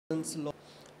Lord.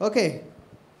 Okay,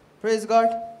 praise God.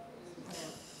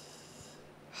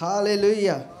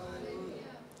 Hallelujah.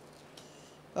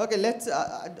 Okay, let's.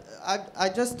 I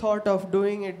just thought of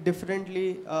doing it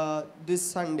differently this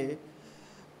Sunday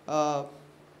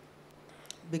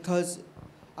because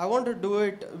I want to do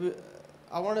it.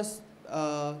 I want to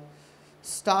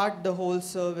start the whole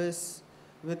service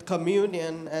with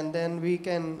communion, and then we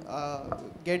can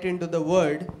get into the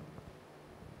Word.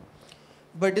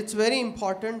 But it's very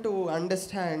important to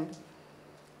understand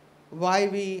why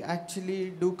we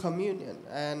actually do communion.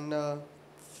 And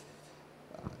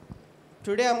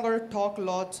today I'm going to talk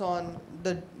lots on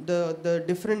the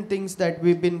different things that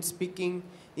we've been speaking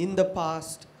in the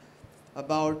past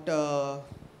about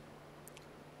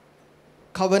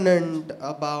covenant,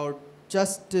 about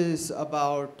justice,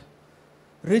 about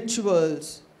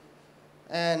rituals,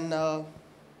 and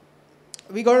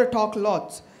we're going to talk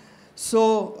lots.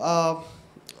 So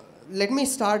let me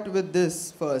start with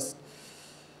this first.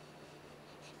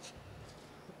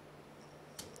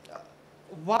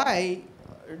 Why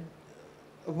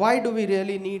do we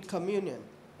really need communion?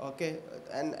 Okay,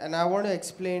 and I want to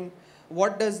explain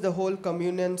what does the whole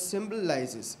communion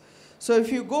symbolizes. So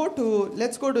if you go to,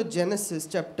 let's go to Genesis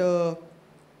chapter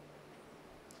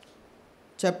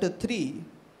 3.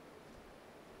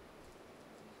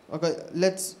 Okay,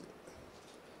 let's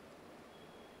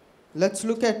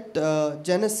look at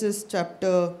Genesis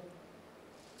chapter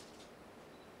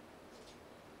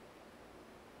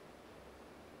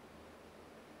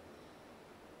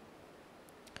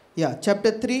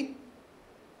chapter 3.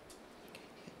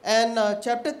 And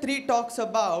chapter 3 talks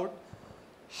about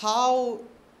how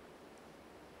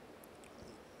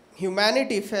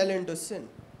humanity fell into sin.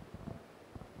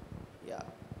 Yeah.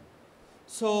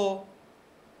 So,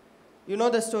 you know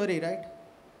the story, right?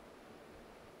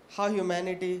 How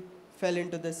humanity fell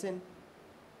into the sin,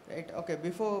 right? Okay,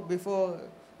 before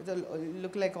you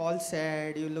look like all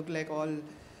sad, you look like all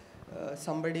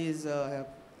somebody is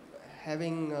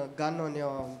having a gun on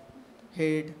your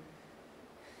head.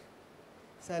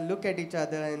 So look at each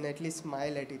other and at least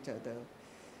smile at each other.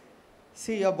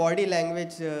 See, your body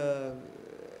language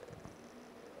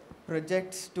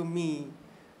projects to me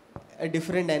a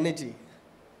different energy.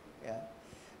 Yeah.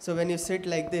 So when you sit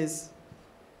like this,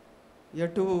 you're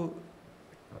too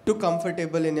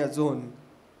comfortable in your zone.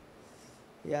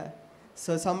 Yeah.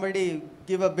 So somebody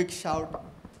give a big shout.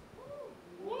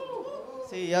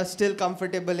 See, you're still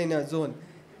comfortable in your zone.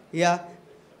 Yeah.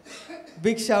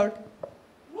 Big shout.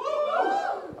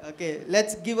 Okay,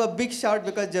 let's give a big shout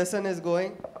because Jason is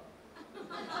going.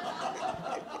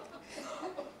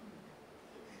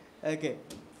 Okay.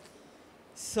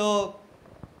 So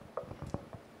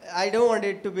I don't want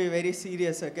it to be very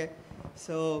serious, okay?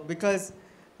 So because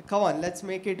come on, let's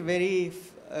make it very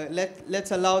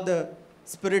let's allow the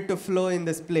spirit to flow in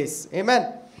this place. Amen.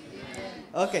 Amen.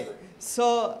 Okay.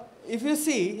 So if you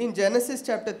see in Genesis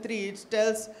chapter 3,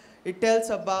 it tells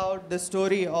about the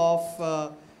story of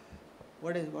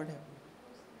what happened?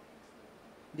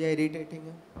 They are irritating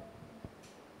you.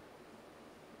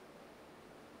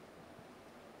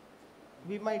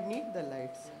 We might need the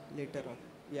lights later on.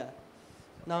 Yeah.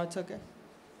 Now it's okay?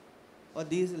 Or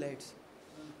these lights?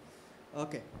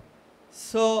 Okay.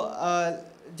 So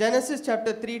Genesis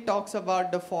chapter 3 talks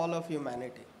about the fall of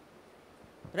humanity.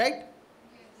 Right?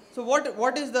 So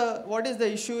what is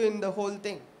the issue in the whole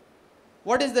thing?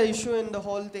 What is the issue in the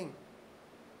whole thing?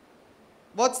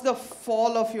 What's the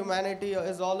fall of humanity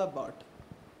is all about?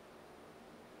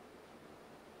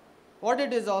 What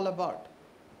it is all about?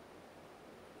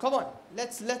 Come on,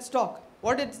 let's talk.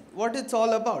 What it's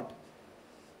all about?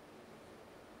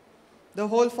 The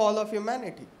whole fall of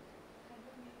humanity.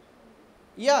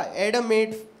 Yeah,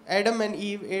 Adam and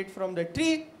Eve ate from the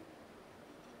tree,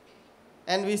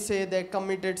 and we say they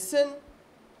committed sin,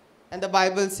 and the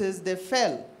Bible says they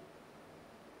fell.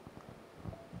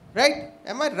 Right?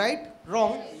 Am I right?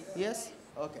 Wrong? Yes?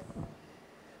 Okay.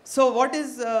 So what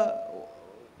is,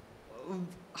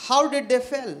 how did they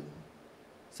fall?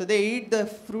 So they eat the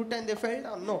fruit and they fell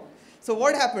down? No. So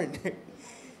what happened?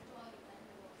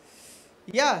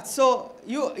 Yeah, so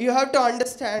you have to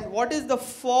understand what is the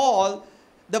fall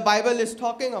the Bible is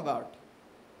talking about.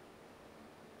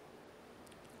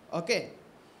 Okay.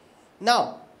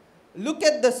 Now, look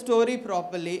at the story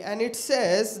properly, and it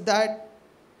says that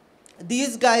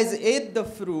these guys ate the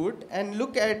fruit, and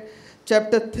look at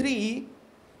chapter 3,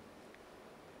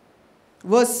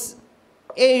 verse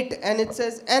 8, and it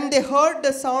says, "And they heard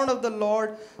the sound of the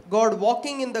Lord God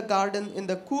walking in the garden in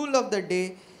the cool of the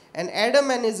day, and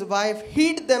Adam and his wife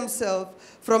hid themselves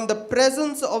from the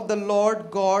presence of the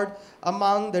Lord God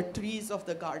among the trees of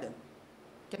the garden."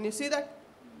 Can you see that?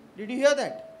 Did you hear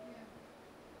that?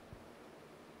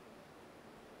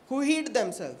 Who hid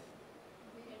themselves?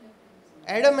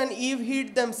 Adam and Eve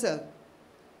hid themselves.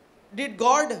 Did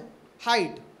God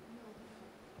hide?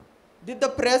 Did the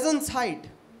presence hide?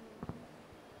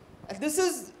 And this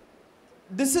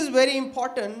is very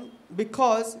important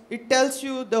because it tells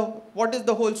you what is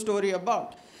the whole story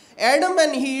about. Adam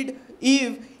and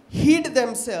Eve hid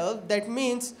themselves. That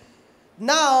means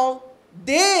now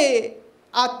they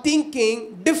are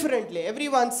thinking differently.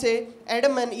 Everyone say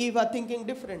Adam and Eve are thinking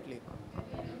differently.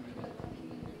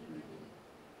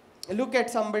 Look at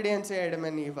somebody and say Adam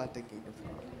and Eve are thinking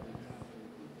differently.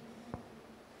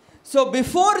 So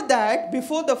before that,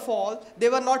 before the fall, they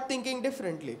were not thinking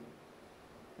differently.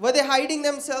 Were they hiding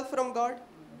themselves from God?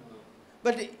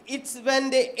 But it's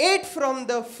when they ate from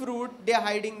the fruit, they are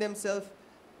hiding themselves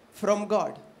from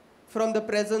God, from the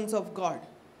presence of God.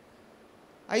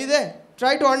 Are you there?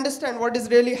 Try to understand what is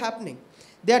really happening.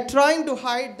 They are trying to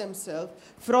hide themselves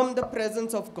from the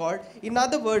presence of God. In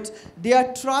other words, they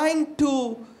are trying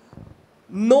to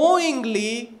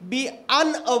knowingly be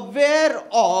unaware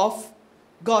of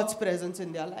God's presence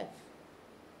in their life.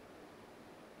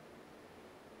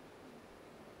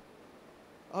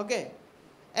 Okay.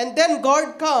 And then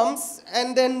God comes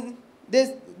and then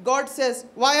God says,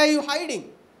 why are you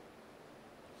hiding?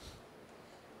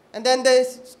 And then they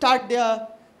start their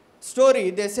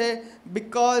story. They say,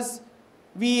 because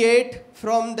we ate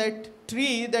from that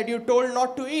tree that you told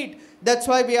not to eat. That's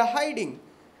why we are hiding.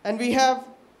 And we have,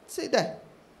 see that.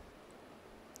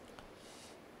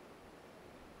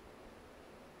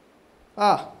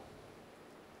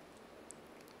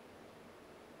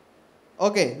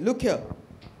 Okay, look here.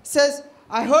 It says,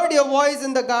 I heard your voice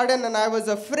in the garden and I was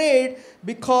afraid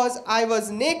because I was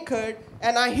naked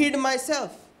and I hid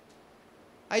myself.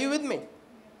 Are you with me?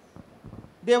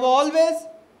 They were always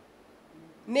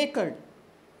naked.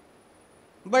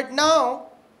 But now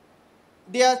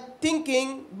they are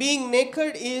thinking being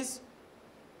naked is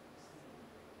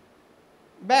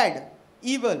bad,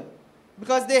 evil.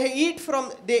 Because they ate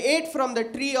from the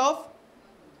tree of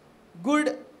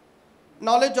good,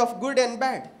 knowledge of good and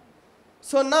bad.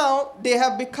 So now they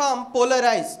have become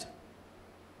polarized.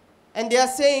 And they are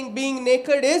saying being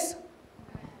naked is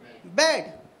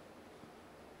bad.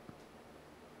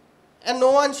 And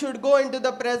no one should go into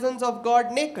the presence of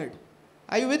God naked.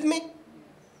 Are you with me?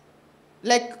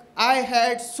 Like I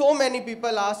had so many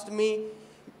people ask me,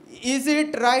 is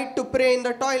it right to pray in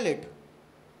the toilet?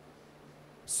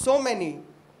 So many.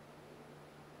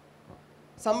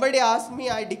 Somebody asked me,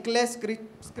 I declare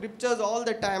scriptures all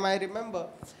the time. I remember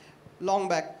long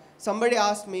back. Somebody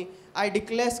asked me, I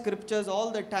declare scriptures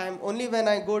all the time. Only when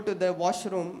I go to the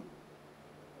washroom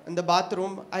and the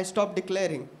bathroom, I stop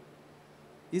declaring.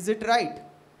 Is it right?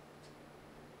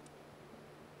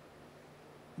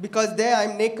 Because there I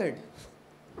am naked.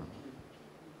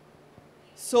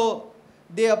 So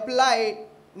they apply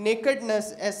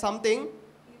nakedness as something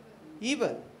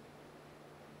evil.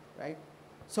 Right?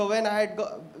 So when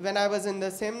I was in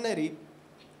the seminary,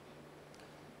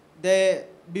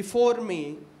 before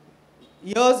me,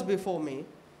 years before me,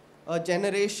 a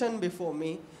generation before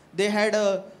me, they had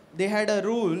a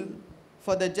rule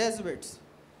for the Jesuits.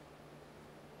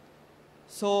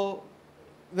 So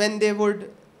when they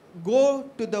would go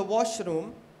to the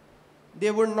washroom, they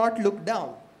would not look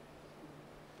down.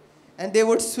 And they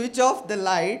would switch off the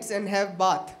lights and have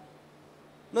bath.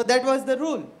 No, that was the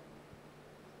rule.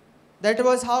 That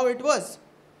was how it was.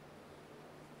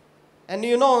 And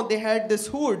they had this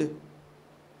hood.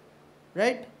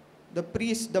 Right? The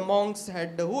priests, the monks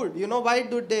had the hood. You know why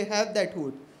do they have that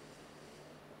hood?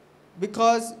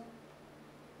 Because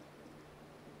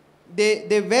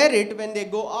they wear it when they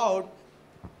go out.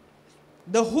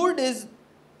 The hood is,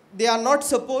 they are not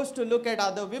supposed to look at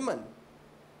other women.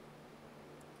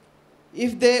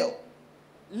 If they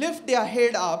lift their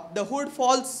head up, the hood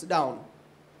falls down.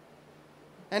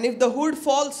 And if the hood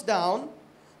falls down,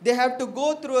 they have to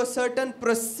go through a certain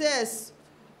process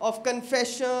of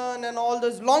confession and all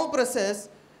this long process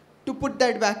to put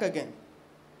that back again.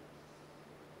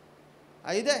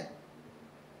 Are you there?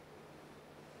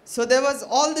 So there was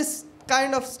all this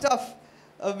kind of stuff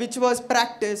which was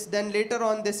practiced. Then later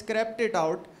on they scrapped it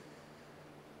out.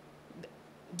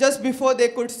 Just before they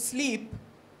could sleep,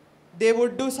 they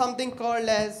would do something called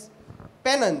as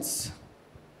penance,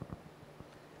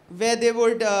 where they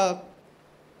would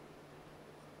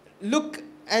look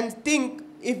and think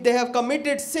if they have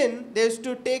committed sin, they used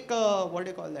to take a,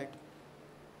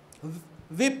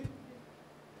 whip,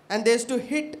 and they used to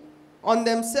hit on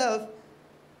themselves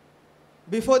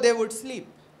before they would sleep.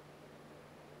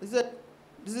 This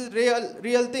is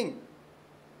real thing.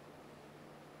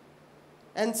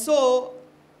 And so,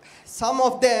 some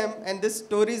of them, and these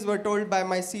stories were told by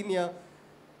my senior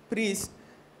priest,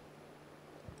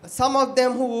 some of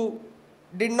them who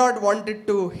did not wanted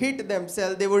to hit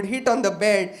themselves, they would hit on the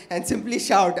bed and simply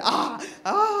shout, ah,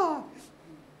 ah.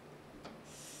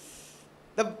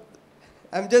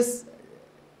 I'm just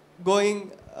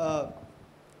going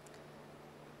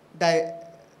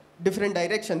different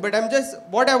direction, but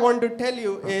what I want to tell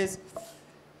you is,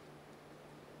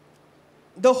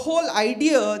 the whole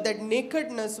idea that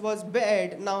nakedness was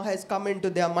bad now has come into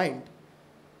their mind.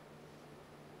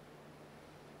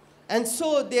 And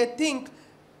so they think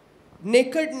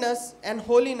nakedness and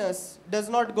holiness does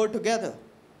not go together.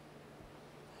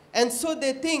 And so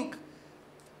they think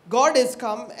God has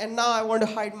come and now I want to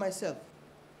hide myself.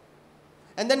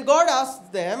 And then God asks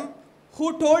them,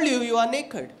 who told you you are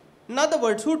naked? In other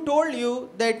words, who told you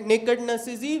that nakedness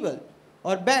is evil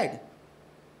or bad?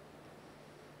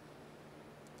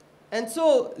 And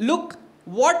so, look,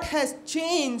 what has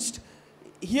changed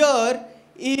here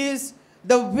is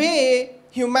the way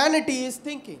humanity is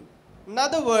thinking. In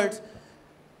other words,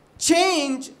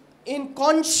 change in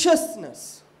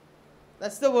consciousness.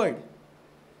 That's the word.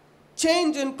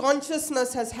 Change in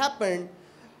consciousness has happened,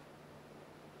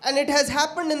 and it has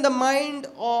happened in the mind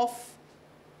of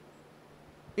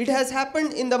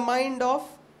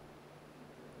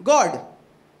God,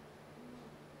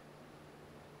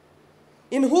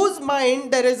 in whose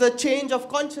mind there is a change of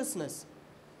consciousness.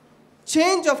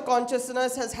 Change of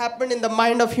consciousness has happened in the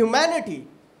mind of humanity.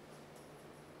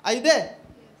 Are you there? Yes.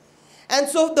 And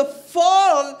so the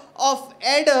fall of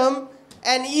Adam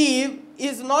and Eve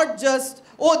is not just,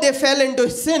 oh, they fell into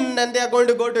sin and they are going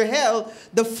to go to hell.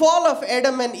 The fall of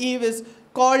Adam and Eve is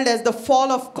called as the fall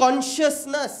of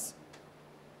consciousness.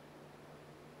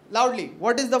 Loudly,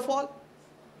 what is the fall?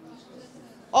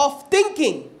 Of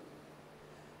thinking.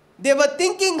 They were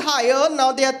thinking higher,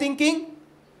 now they are thinking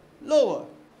lower.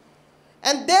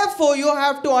 And therefore, you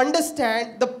have to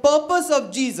understand the purpose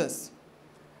of Jesus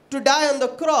to die on the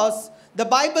cross. The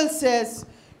Bible says,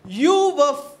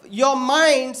 your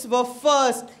minds were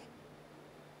first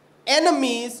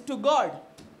enemies to God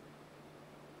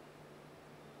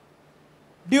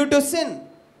due to sin.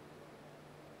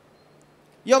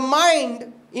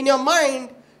 In your mind,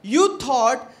 you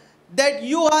thought that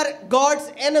you are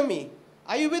God's enemy.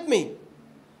 Are you with me?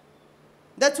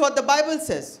 That's what the Bible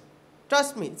says.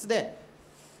 Trust me, it's there.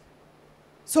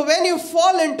 So when you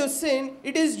fall into sin,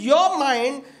 it is your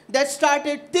mind that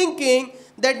started thinking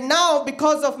that now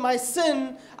because of my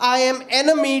sin, I am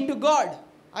enemy to God.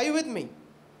 Are you with me?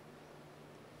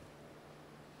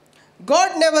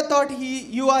 God never thought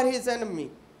you are his enemy.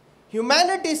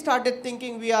 Humanity started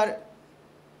thinking we are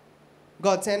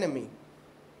God's enemy.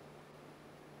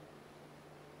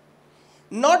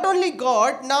 Not only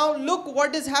God, now look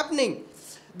what is happening.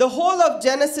 The whole of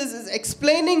Genesis is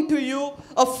explaining to you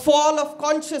a fall of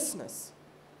consciousness.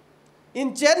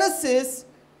 In Genesis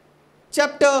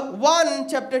chapter 1,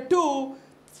 chapter 2,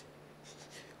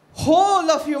 whole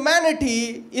of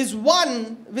humanity is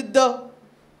one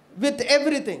with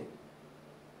everything.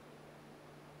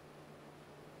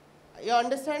 Are you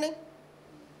understanding?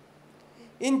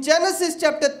 In Genesis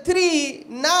chapter 3,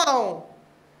 now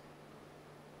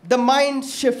the mind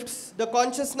shifts, the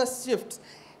consciousness shifts.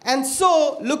 And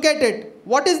so, look at it.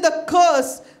 What is the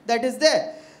curse that is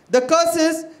there? The curse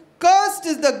is, cursed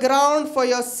is the ground for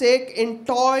your sake, in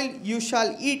toil you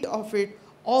shall eat of it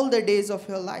all the days of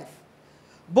your life.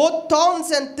 Both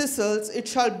thorns and thistles it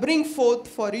shall bring forth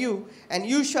for you, and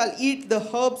you shall eat the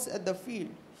herbs at the field.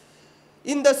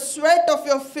 In the sweat of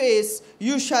your face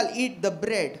you shall eat the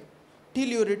bread, till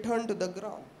you return to the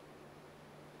ground.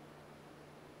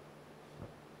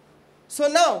 So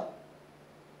now,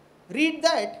 read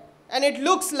that, and it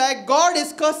looks like God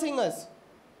is cursing us.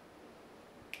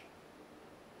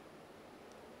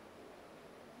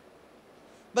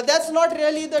 But that's not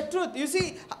really the truth. You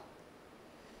see,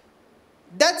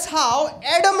 that's how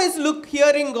Adam is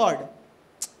hearing God.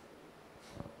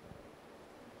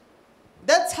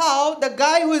 That's how the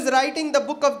guy who is writing the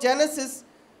book of Genesis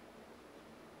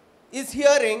is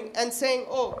hearing and saying,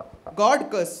 oh,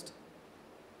 God cursed.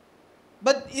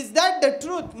 But is that the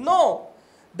truth? No.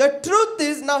 The truth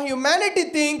is, now humanity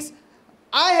thinks,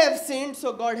 I have sinned,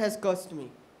 so God has cursed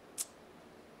me.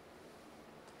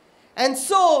 And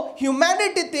so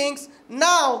humanity thinks,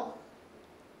 now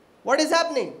what is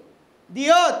happening?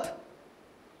 The earth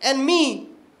and me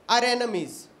are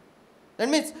enemies. That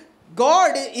means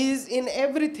God is in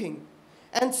everything.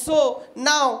 And so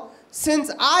now,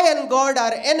 since I and God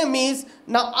are enemies,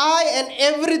 now I and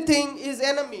everything is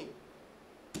enemy.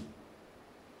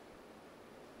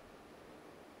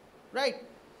 Right?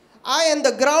 I and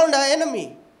the ground are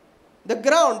enemy. The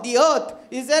ground, the earth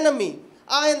is enemy.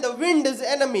 I and the wind is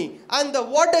enemy. And the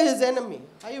water is enemy.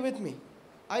 Are you with me?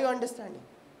 Are you understanding?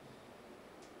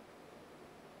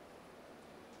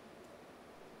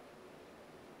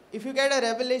 If you get a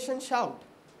revelation, shout.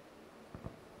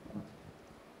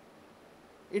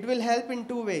 It will help in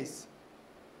two ways.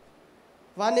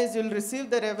 One is you'll receive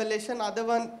the revelation.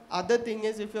 Other thing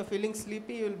is, if you're feeling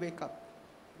sleepy, you'll wake up.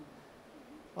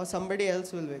 Or somebody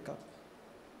else will wake up.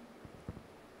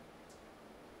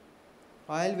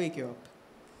 Or I'll wake you up.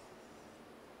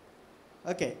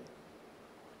 Okay.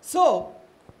 So,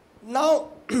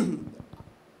 now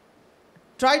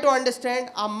try to understand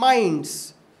our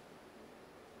minds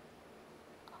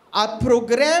are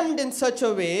programmed in such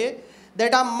a way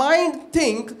that our mind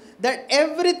think that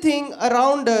everything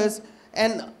around us,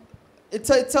 and it's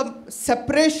a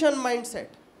separation mindset,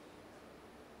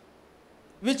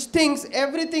 which thinks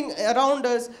everything around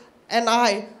us and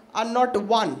I are not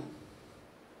one.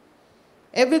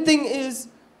 Everything is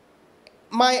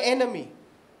my enemy.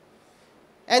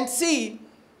 And see,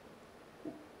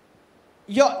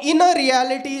 your inner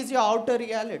reality is your outer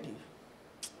reality.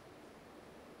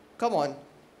 Come on.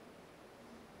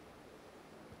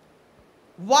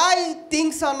 Why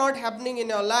things are not happening in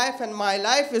your life and my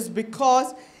life is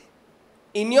because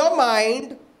in your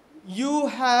mind you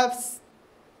have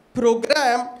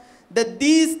programmed that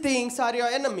these things are your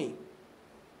enemy.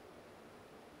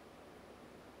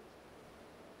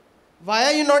 Why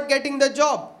are you not getting the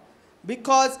job?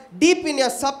 Because deep in your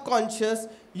subconscious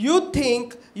you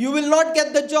think you will not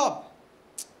get the job.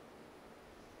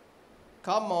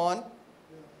 Come on.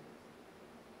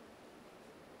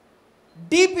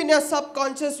 Deep in your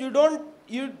subconscious, you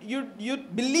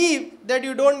believe that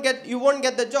you won't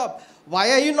get the job. Why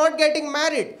are you not getting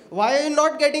married? Why are you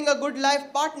not getting a good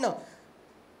life partner?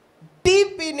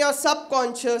 Deep in your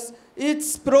subconscious,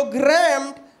 it's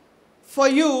programmed for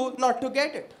you not to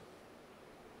get it.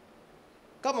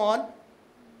 Come on.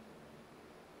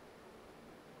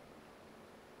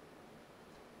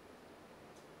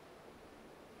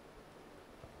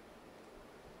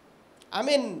 I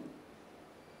mean,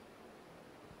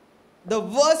 the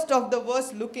worst of the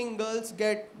worst looking girls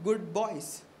get good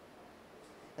boys.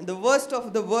 And the worst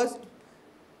of the worst,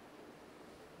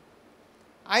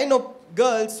 I know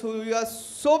girls who are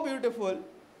so beautiful,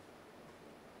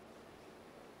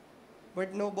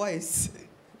 but no boys.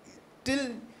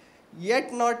 Till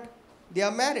yet not, they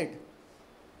are married.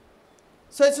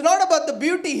 So it's not about the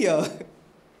beauty here.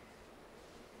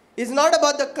 It's not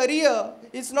about the career.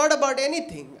 It's not about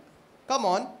anything. Come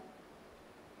on.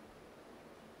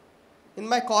 In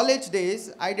my college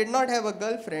days, I did not have a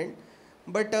girlfriend,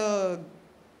 but a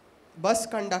bus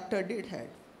conductor did have.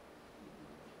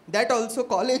 That also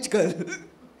college girl.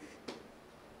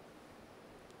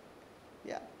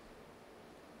 Yeah.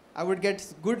 I would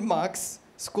get good marks,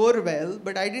 score well,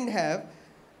 but I didn't have.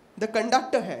 The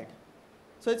conductor had.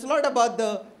 So it's not about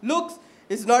the looks,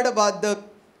 it's not about the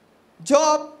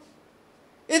job,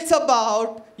 it's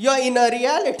about your inner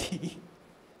reality,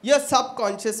 your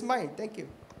subconscious mind. Thank you.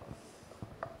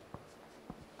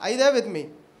 Are you there with me?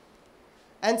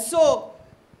 And so,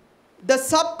 the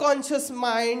subconscious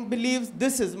mind believes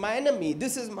this is my enemy,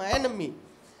 this is my enemy.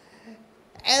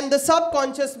 And the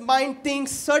subconscious mind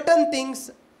thinks certain things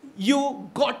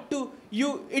you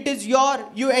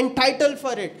entitled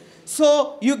for it.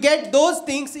 So, you get those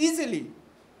things easily.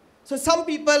 So, some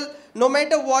people, no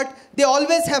matter what, they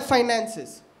always have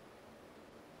finances.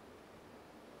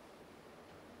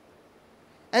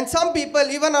 And some people,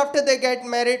 even after they get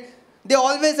married, they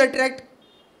always attract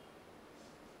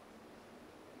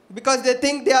because they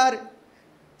think their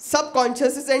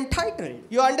subconscious is entitled.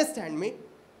 You understand me?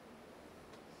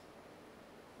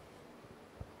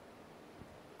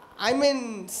 I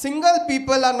mean, single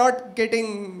people are not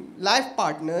getting life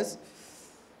partners,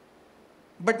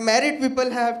 but married people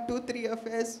have 2-3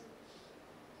 affairs.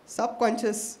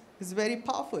 Subconscious is very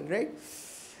powerful, right?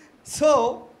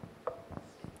 So,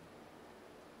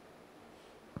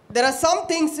 there are some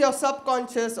things your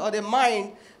subconscious or the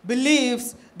mind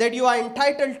believes that you are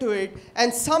entitled to it,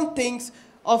 and some things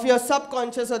of your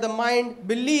subconscious or the mind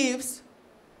believes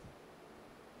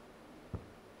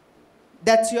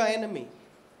that's your enemy.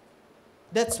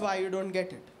 That's why you don't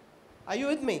get it. Are you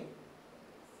with me?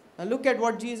 Now look at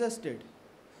what Jesus did.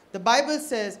 The Bible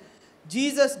says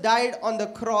Jesus died on the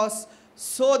cross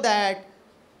so that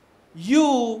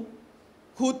you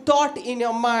who thought in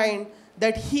your mind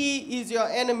that he is your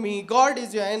enemy, God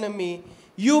is your enemy,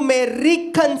 you may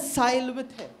reconcile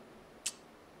with him.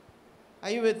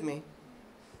 Are you with me?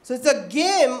 So it's a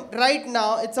game right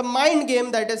now, it's a mind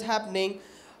game that is happening,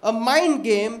 a mind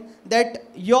game that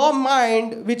your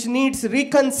mind, which needs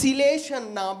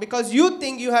reconciliation now, because you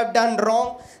think you have done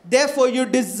wrong, therefore you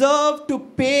deserve to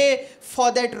pay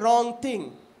for that wrong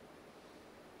thing.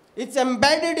 It's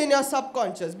embedded in your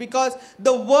subconscious, because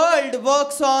the world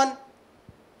works on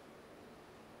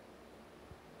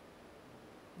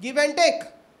give and take.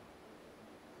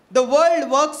 The world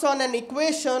works on an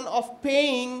equation of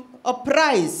paying a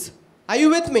price. Are you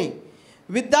with me?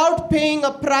 Without paying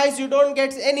a price, you don't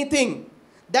get anything.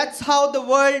 That's how the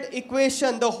world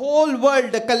equation, the whole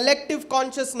world, the collective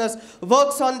consciousness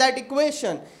works on that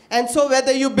equation. And so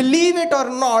whether you believe it or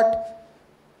not,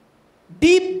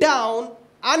 deep down,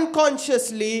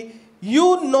 unconsciously,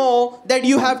 you know that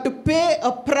you have to pay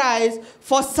a price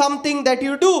for something that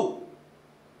you do.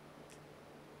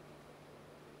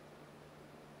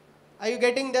 Are you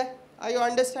getting there? Are you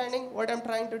understanding what I'm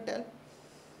trying to tell?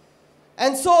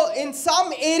 And so in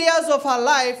some areas of our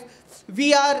life,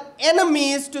 we are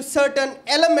enemies to certain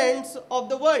elements of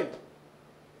the world.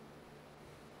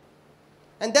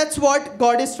 And that's what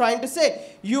God is trying to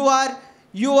say. You are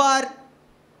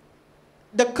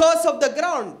the curse of the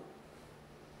ground.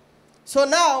 So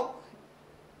now,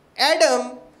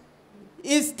 Adam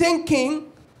is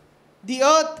thinking, the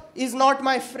earth is not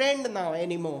my friend now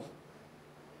anymore.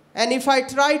 And if I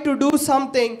try to do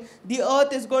something, the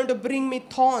earth is going to bring me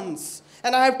thorns.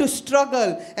 And I have to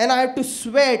struggle and I have to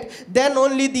sweat. Then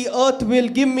only the earth will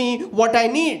give me what I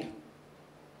need.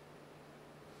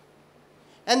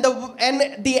 And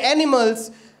the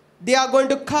animals, they are going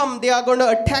to come, they are going to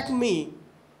attack me.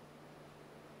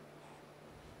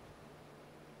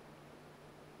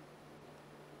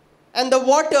 And the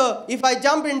water, if I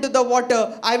jump into the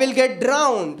water, I will get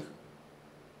drowned.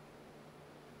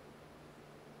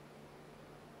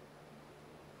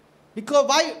 Because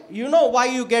why? You know why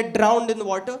you get drowned in the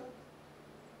water?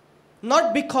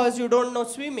 Not because you don't know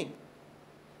swimming.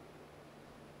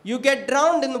 You get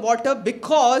drowned in the water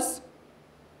because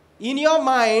in your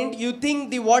mind you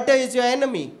think the water is your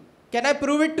enemy. Can I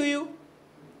prove it to you?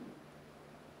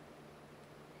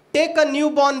 Take a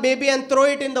newborn baby and throw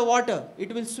it in the water.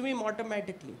 It will swim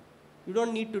automatically. You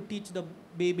don't need to teach the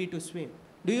baby to swim.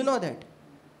 Do you know that?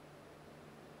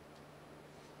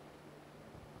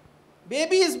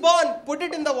 Baby is born, put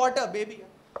it in the water, baby.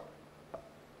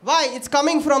 Why? It's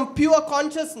coming from pure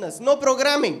consciousness, no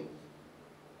programming.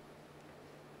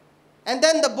 And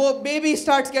then the baby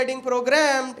starts getting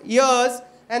programmed, years,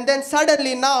 and then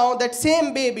suddenly now that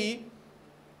same baby,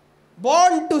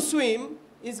 born to swim,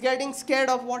 is getting scared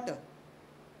of water.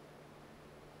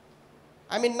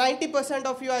 I mean, 90%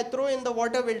 of you I throw in the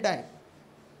water will die.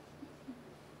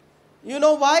 You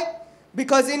know why?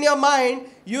 Because in your mind,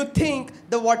 you think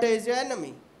the water is your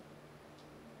enemy.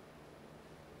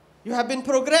 You have been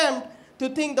programmed to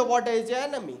think the water is your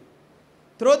enemy.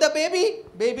 Throw the baby,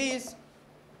 baby is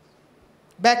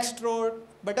backstroke,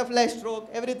 butterfly stroke,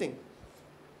 everything.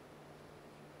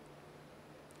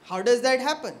 How does that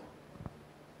happen?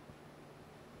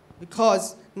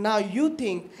 Because now you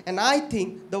think and I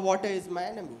think the water is my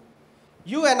enemy.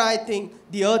 You and I think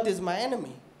the earth is my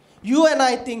enemy. You and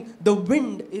I think the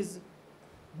wind is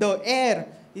the air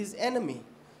is enemy.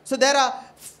 So there are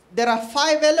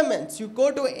 5 elements. You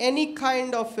go to any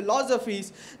kind of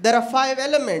philosophies, there are 5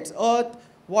 elements: earth,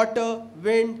 water,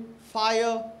 wind,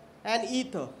 fire, and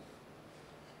ether.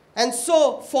 And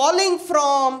so falling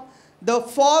from the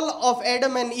fall of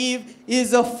Adam and Eve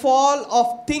is a fall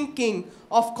of thinking,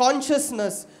 of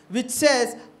consciousness, which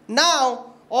says,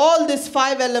 now all these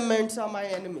 5 elements are my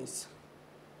enemies.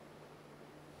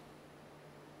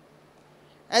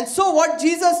 And so what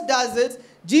Jesus does is,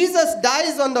 Jesus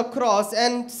dies on the cross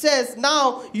and says,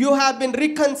 now you have been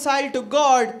reconciled to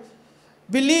God.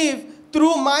 Believe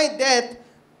through my death,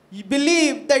 you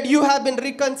believe that you have been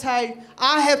reconciled.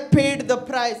 I have paid the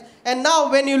price. And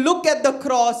now when you look at the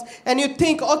cross and you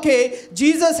think, okay,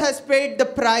 Jesus has paid the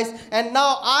price and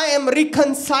now I am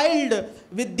reconciled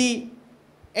with the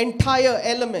entire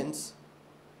elements.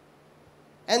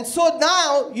 And so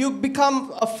now you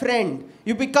become a friend.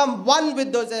 You become one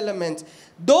with those elements.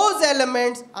 Those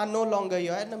elements are no longer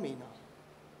your enemy now.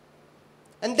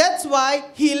 And that's why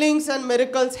healings and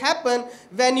miracles happen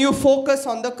when you focus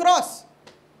on the cross.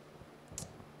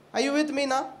 Are you with me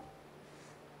now?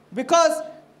 Because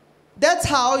that's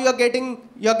how you're getting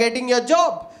your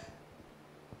job.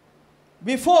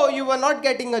 Before, you were not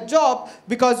getting a job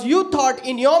because you thought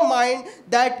in your mind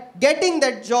that getting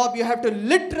that job you have to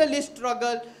literally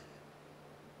struggle.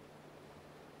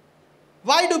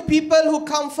 Why do people who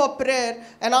come for prayer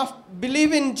and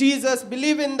believe in Jesus,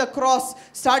 believe in the cross,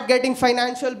 start getting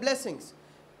financial blessings?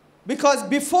 Because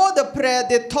before the prayer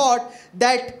they thought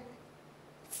that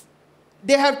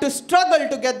They have to struggle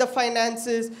to get the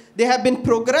finances. They have been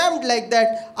programmed like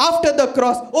that. After the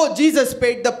cross, oh, Jesus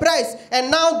paid the price.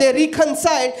 And now they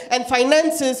reconcile and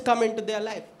finances come into their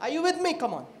life. Are you with me?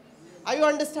 Come on. Are you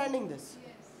understanding this?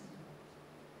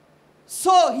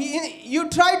 So you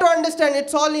try to understand,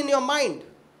 it's all in your mind.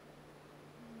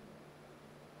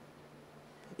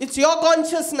 It's your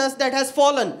consciousness that has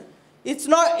fallen. It's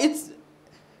not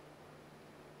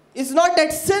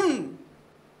that sin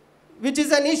which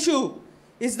is an issue.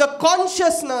 It's the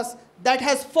consciousness that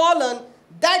has fallen.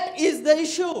 That is the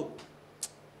issue.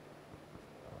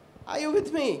 Are you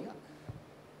with me?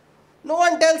 No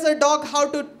one teaches a dog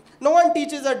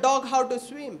how to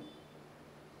swim.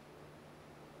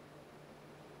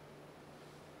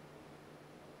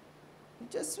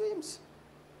 It just swims.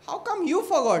 How come you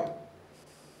forgot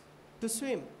to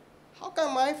swim? How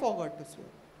come I forgot to swim?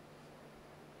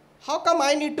 How come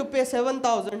I need to pay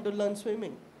 7,000 to learn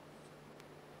swimming?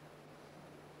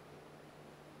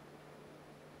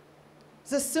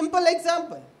 It's a simple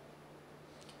example.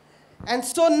 And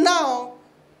so now,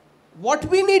 what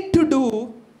we need to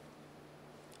do,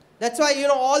 that's why,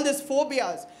 all these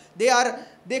phobias,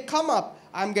 they come up.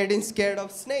 I'm getting scared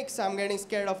of snakes. I'm getting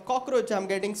scared of cockroach. I'm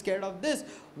getting scared of this.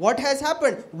 What has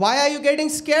happened? Why are you getting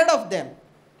scared of them?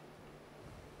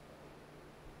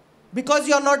 Because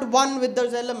you're not one with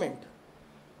those elements.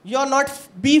 You're not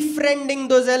befriending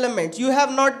those elements. You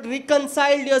have not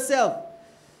reconciled yourself.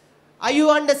 Are you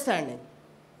understanding?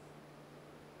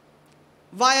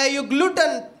 Why are you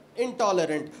gluten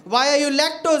intolerant? Why are you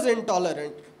lactose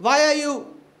intolerant? Why are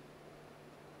you?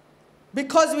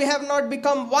 Because we have not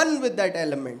become one with that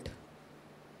element.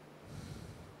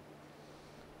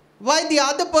 Why the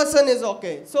other person is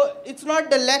okay? So it's not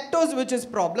the lactose which is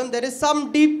problem. There is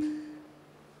some deep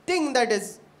thing that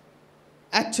is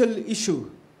actual issue.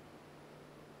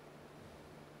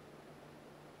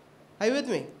 Are you with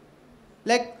me?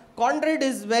 Like Conrad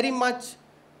is very much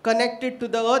connected to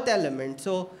the earth element.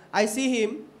 So I see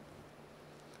him.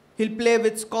 He'll play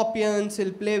with scorpions.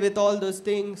 He'll play with all those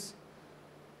things.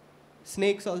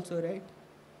 Snakes also, right?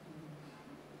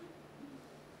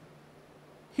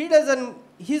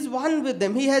 He's one with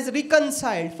them. He has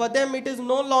reconciled. For them it is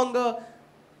no longer,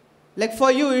 like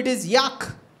for you it is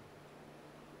yuck.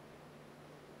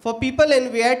 For people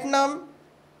in Vietnam,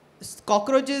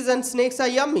 cockroaches and snakes are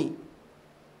yummy.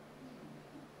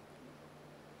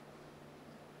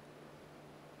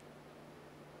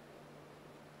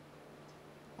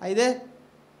 Are you there?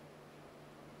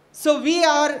 So we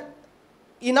are,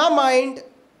 in our mind,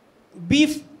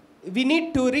 we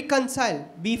need to reconcile,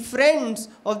 be friends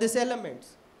of these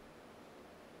elements.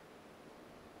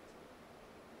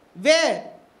 Where?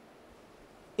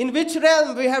 In which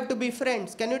realm we have to be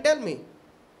friends? Can you tell me?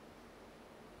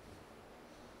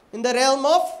 In the realm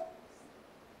of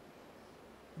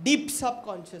deep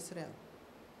subconscious realm.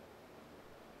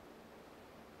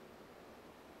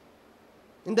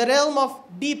 In the realm of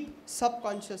deep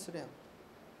subconscious realm.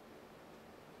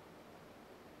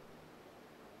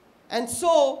 And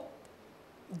so,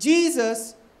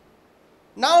 Jesus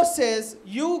now says,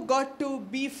 you got to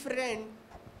befriend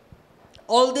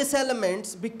all these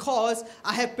elements because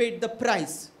I have paid the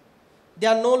price. They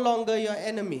are no longer your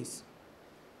enemies.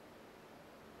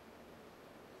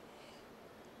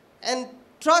 And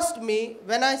trust me,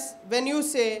 when you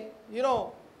say,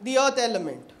 the earth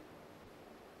element,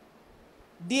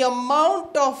 the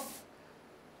amount of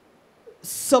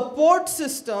support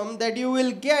system that you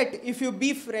will get if you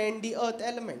befriend the earth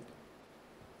element.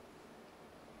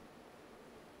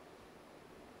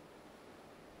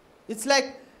 It's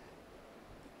like,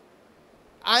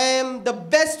 I am the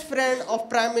best friend of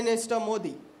Prime Minister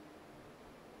Modi.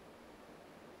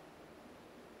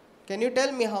 Can you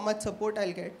tell me how much support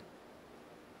I'll get?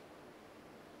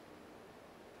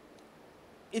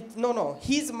 No,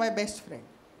 he's my best friend.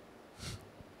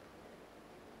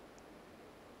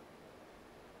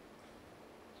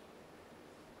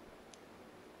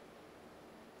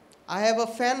 I have a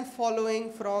fan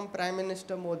following from Prime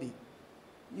Minister Modi.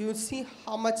 You see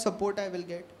how much support I will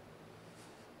get.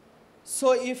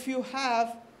 So if the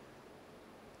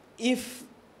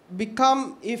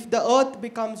earth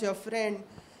becomes your friend,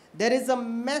 there is a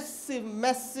massive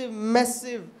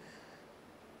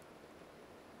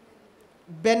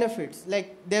benefits.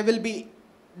 Like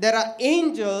there are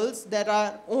angels that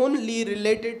are only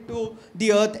related to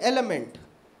the earth element.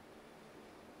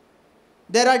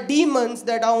 There are demons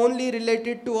that are only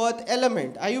related to earth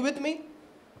element. Are you with me?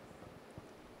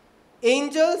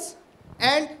 Angels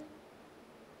and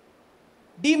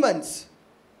demons.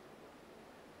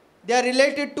 They are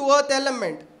related to earth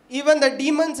element. Even the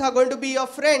demons are going to be your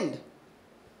friend.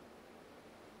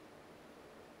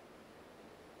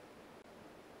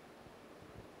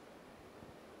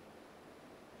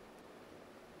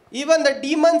 Even the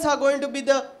demons are going to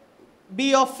be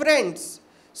your friends.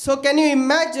 So can you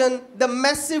imagine the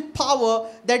massive power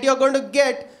that you're going to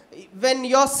get when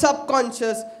your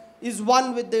subconscious is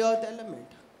one with the earth element?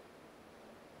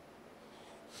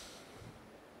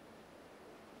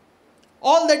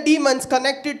 All the demons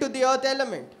connected to the earth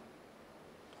element.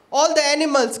 All the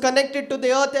animals connected to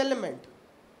the earth element.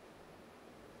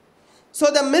 So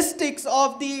the mystics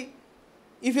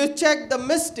if you check the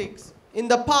mystics in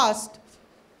the past,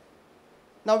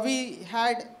 now we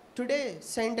had today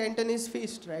Saint Anthony's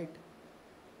feast, right?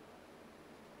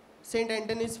 Saint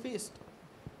Anthony's feast.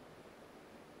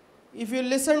 If you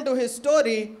listen to his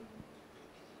story,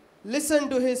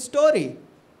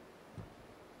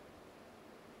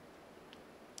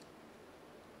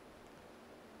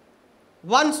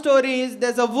 One story is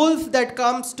there's a wolf that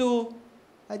comes to,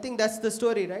 I think that's the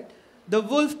story, right? The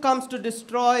wolf comes to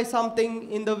destroy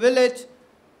something in the village.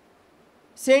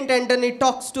 Saint Anthony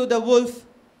talks to the wolf.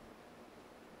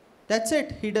 That's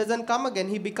it. He doesn't come again.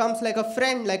 He becomes like a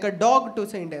friend, like a dog to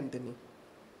Saint Anthony.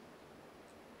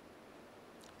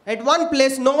 At one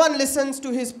place, no one listens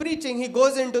to his preaching. He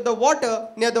goes into the water,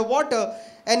 near the water,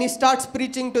 and he starts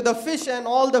preaching to the fish, and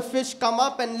all the fish come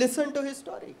up and listen to his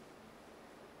story.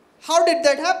 How did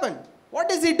that happen?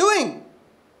 What is he doing?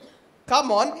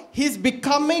 Come on, he's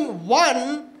becoming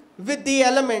one with the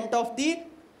element of the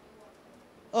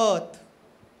earth.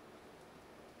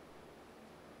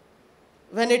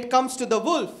 When it comes to the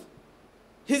wolf,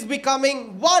 he's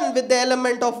becoming one with the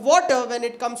element of water when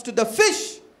it comes to the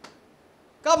fish.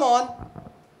 Come on.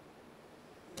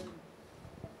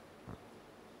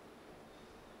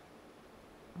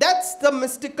 That's the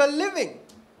mystical living.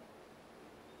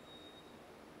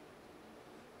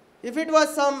 If it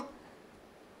was some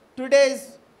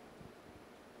today's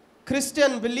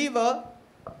Christian believer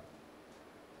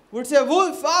would say,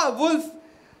 wolf, wolf.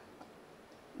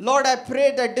 Lord, I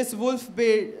pray that this wolf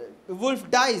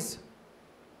dies.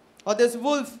 Or this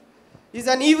wolf is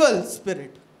an evil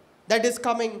spirit that is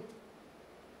coming.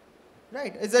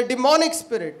 Right? It's a demonic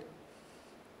spirit.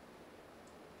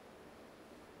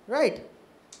 Right?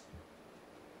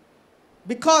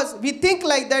 Because we think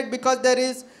like that because there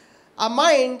is our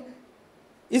mind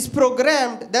is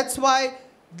programmed. That's why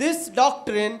this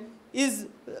doctrine is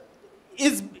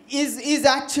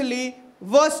actually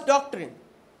worse doctrine.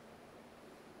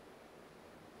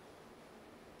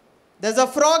 There's a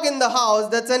frog in the house.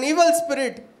 That's an evil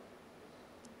spirit.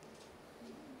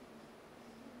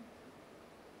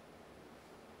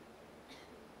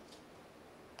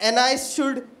 And I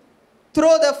should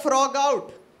throw the frog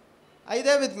out. Are you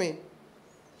there with me?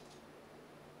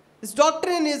 This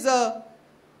doctrine is a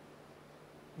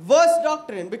worse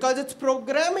doctrine because it's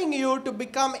programming you to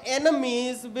become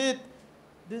enemies with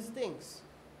these things.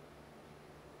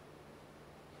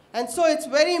 And so it's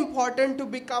very important to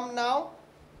become now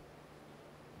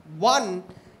one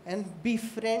and be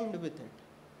friend with it.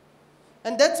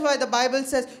 And that's why the Bible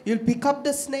says, you'll pick up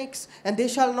the snakes and they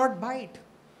shall not bite.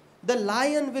 The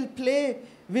lion will play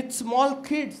with small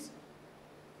kids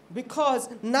because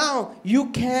now you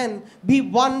can be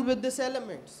one with these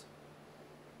elements.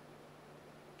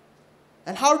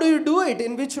 And how do you do it?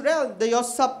 In which realm? Your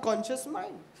subconscious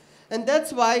mind. And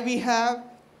that's why we have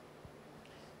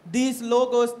these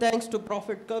logos, thanks to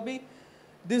Prophet Kirby.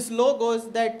 These logos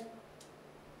that,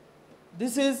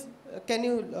 this is, can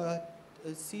you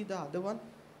see the other one?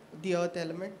 The earth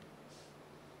element.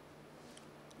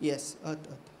 Yes, earth.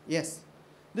 Yes.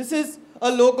 This is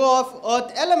a logo of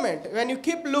earth element. When you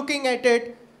keep looking at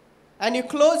it and you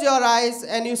close your eyes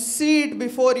and you see it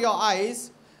before your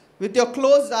eyes, with your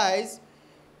closed eyes,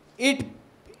 it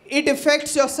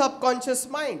affects your subconscious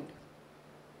mind.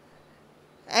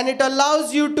 And it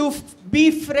allows you to be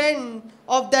friend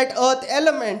of that earth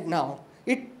element now.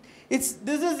 This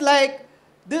is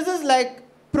like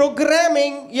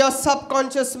programming your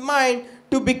subconscious mind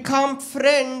to become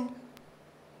friend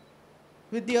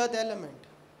with the earth element.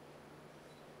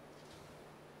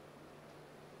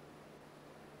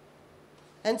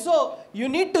 And so you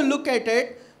need to look at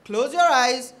it, close your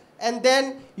eyes, and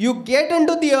then you get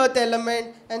into the earth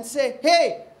element and say,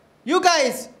 hey, you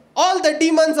guys, all the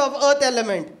demons of earth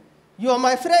element, you are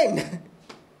my friend.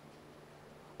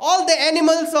 All the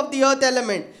animals of the earth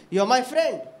element, you are my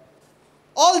friend.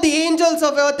 All the angels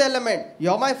of earth element, you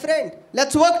are my friend.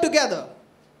 Let's work together.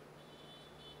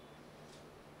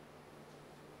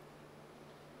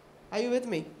 Are you with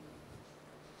me?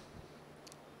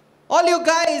 All you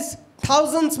guys,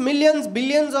 thousands, millions,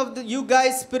 billions of you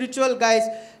guys, spiritual guys,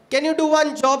 can you do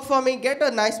one job for me? Get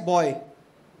a nice boy.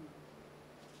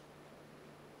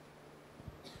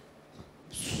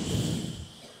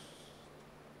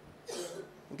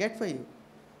 get for you.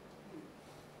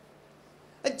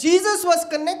 Jesus was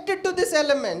connected to these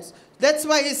elements. That's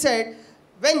why he said,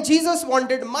 when Jesus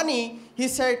wanted money, he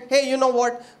said, hey, you know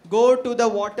what? Go to the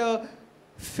water,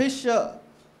 fish,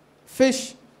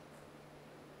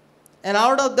 and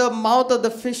out of the mouth of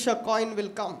the fish a coin will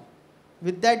come.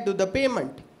 With that, do the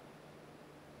payment.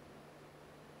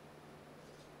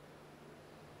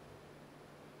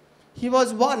 He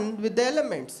was one with the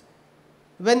elements.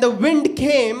 When the wind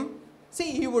came,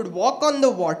 see, he would walk on the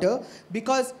water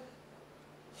because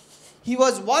he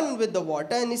was one with the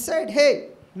water, and he said, hey,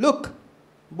 look,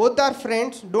 both are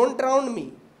friends, don't drown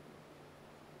me.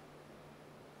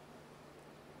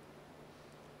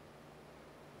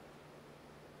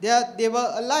 They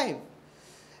were alive.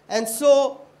 And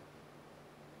so,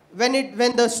 when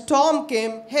the storm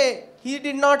came, hey, he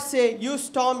did not say, you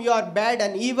storm, you are bad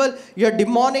and evil, you are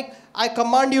demonic, I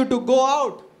command you to go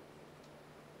out.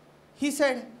 He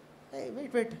said, hey,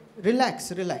 wait,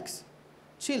 relax,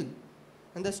 chill.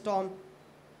 And the storm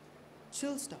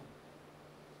chills down.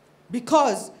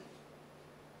 Because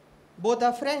both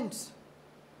are friends.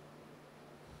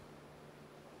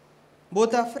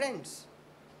 Both are friends.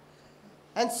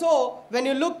 And so, when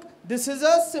you look, this is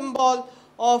a symbol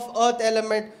of earth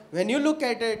element. When you look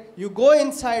at it, you go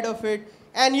inside of it,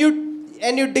 and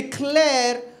you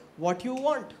declare what you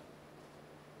want.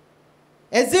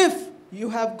 As if you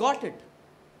have got it.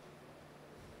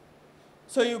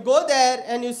 So you go there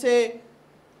and you say,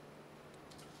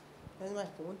 where's my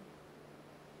phone?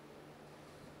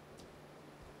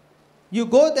 You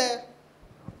go there.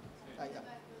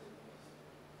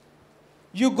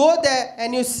 You go there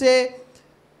and you say,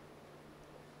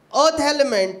 earth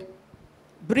element,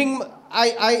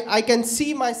 I can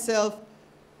see myself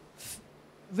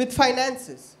with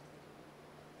finances.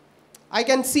 I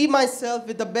can see myself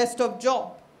with the best of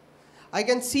job. I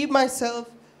can see myself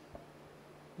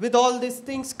with all these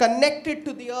things connected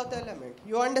to the earth element.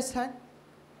 You understand?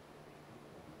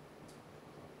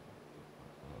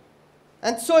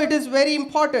 And so it is very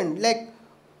important, like,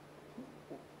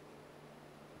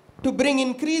 to bring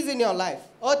increase in your life,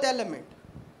 earth element.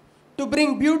 To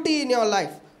bring beauty in your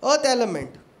life, earth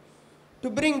element. To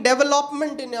bring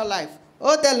development in your life,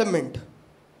 earth element.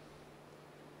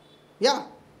 Yeah.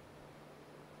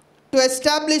 To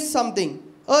establish something,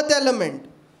 earth element.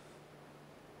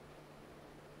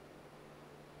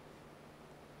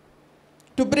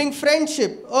 To bring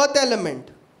friendship, earth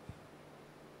element.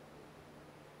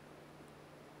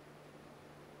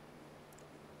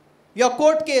 Your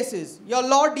court cases, your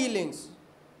law dealings,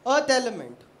 earth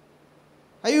element.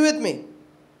 Are you with me?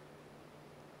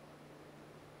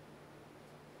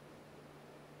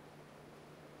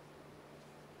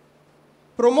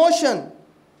 Promotion,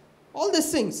 all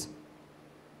these things.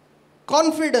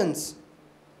 Confidence.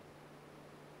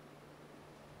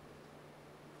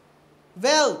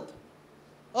 Wealth,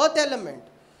 earth element.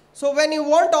 So when you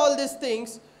want all these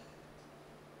things,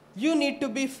 you need to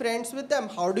be friends with them.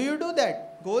 How do you do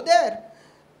that? Go there.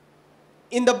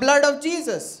 In the blood of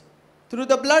Jesus. Through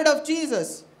the blood of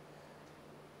Jesus.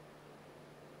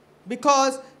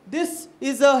 Because this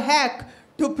is a hack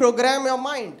to program your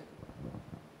mind.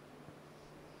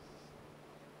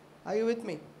 Are you with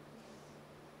me?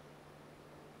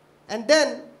 And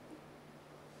then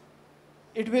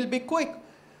it will be quick.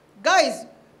 Guys,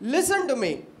 listen to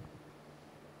me.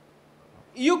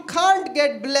 You can't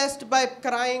get blessed by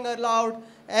crying aloud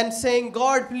and saying,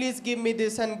 God, please give me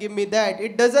this and give me that.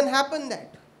 It doesn't happen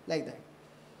like that.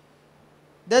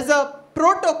 There's a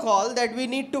protocol that we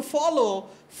need to follow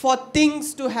for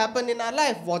things to happen in our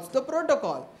life. What's the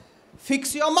protocol?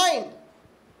 Fix your mind.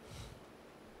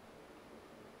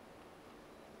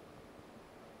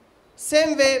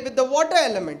 Same way with the water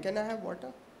element. Can I have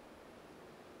water?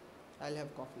 I'll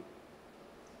have coffee.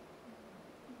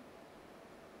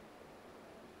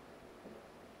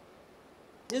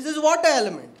 This is water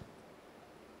element.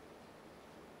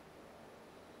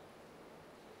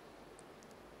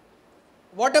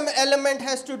 Water element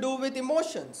has to do with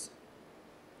emotions.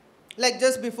 Like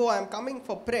just before I'm coming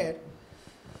for prayer,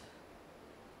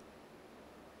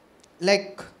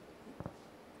 like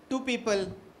 2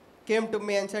 people came to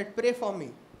me and said, pray for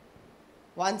me.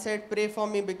 One said, pray for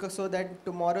me because so that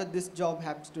tomorrow this job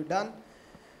has to done.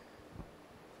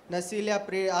 Nasilia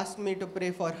asked me to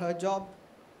pray for her job.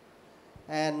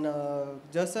 And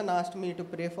Jason asked me to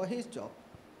pray for his job.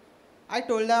 I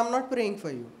told them, I'm not praying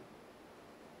for you.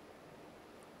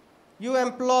 You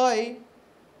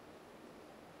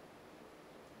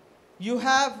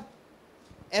have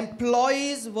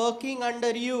employees working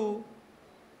under you.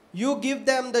 You give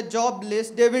them the job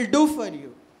list, they will do for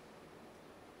you.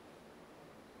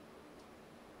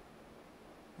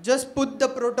 Just put the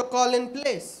protocol in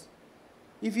place.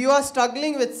 If you are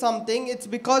struggling with something, it's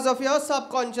because of your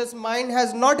subconscious mind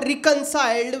has not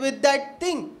reconciled with that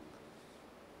thing.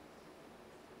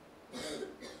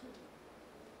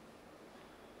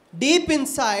 Deep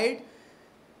inside,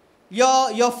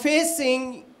 you're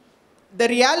facing, the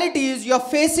reality is you're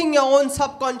facing your own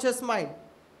subconscious mind.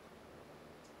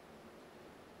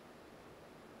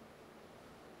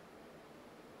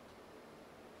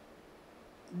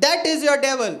 That is your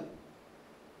devil.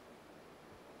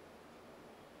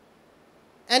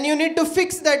 And you need to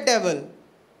fix that devil.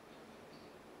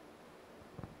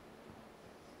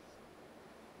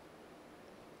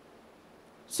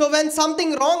 So when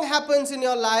something wrong happens in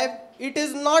your life, it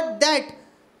is not that.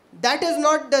 That is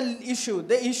not the issue.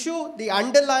 The issue, the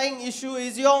underlying issue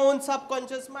is your own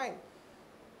subconscious mind.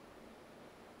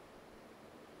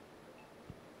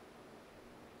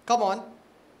 Come on.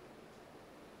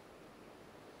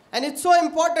 And it's so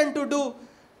important to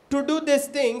do these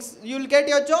things, you'll get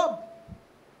your job.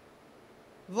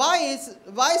 Why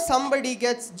somebody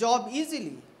gets job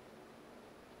easily?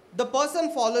 The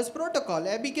person follows protocol.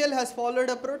 Abigail has followed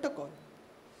a protocol.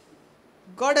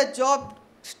 Got a job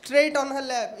straight on her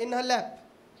lap, in her lap.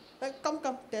 Like, come,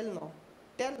 tell no.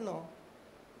 Tell no.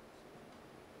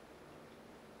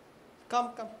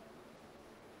 Come.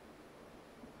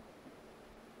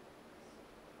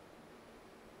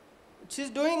 She's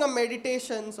doing a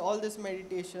meditations, all these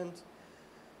meditations.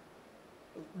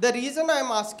 The reason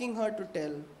I'm asking her to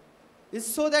tell is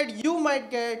so that you might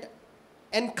get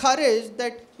encouraged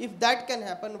that if that can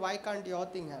happen, why can't your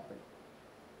thing happen?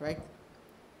 Right?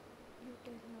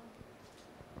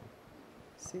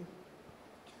 See?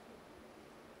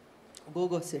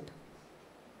 Go sit.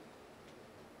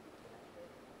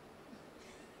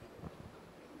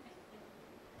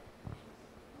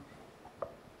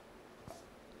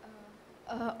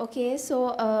 Okay,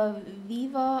 so we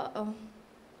were.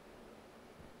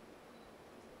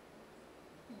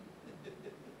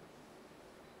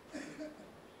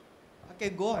 Okay,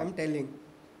 go, I'm telling.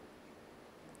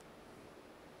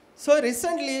 So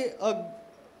recently,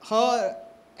 her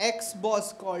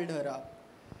ex-boss called her up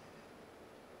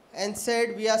and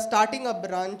said, we are starting a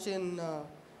branch in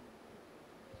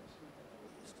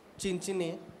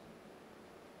Chinchine,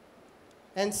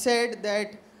 and said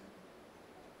that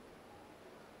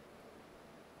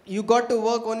you got to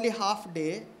work only half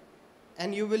day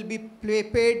and you will be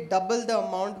paid double the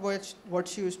amount what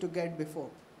she used to get before.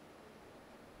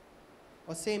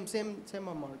 Or same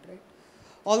amount, right?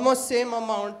 Almost same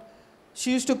amount.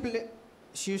 She used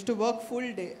to work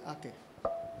full day. Okay.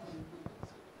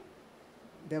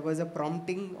 There was a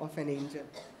prompting of an angel.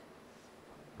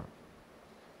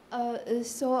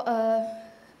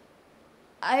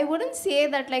 I wouldn't say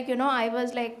that, like, I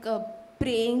was like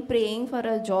praying for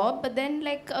a job, but then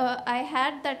I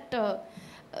had that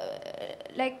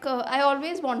I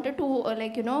always wanted to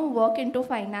work into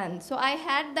finance. So I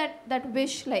had that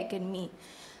wish like in me.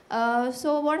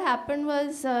 So what happened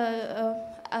was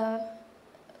I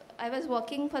was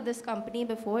working for this company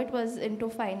before. It was into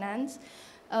finance.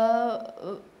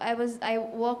 I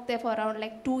worked there for around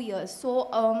like 2 years. So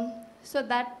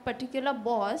that particular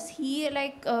boss, he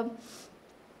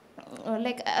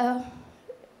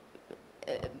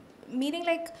meaning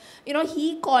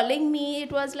he calling me,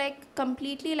 it was like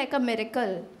completely like a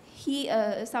miracle. He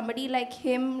somebody like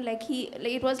him,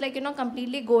 it was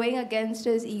completely going against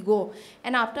his ego.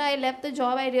 And after I left the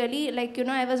job, I really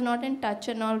I was not in touch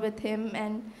and all with him,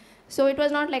 and so it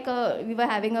was not like we were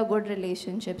having a good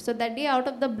relationship. So that day, out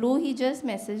of the blue, he just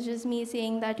messages me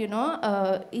saying that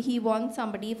he wants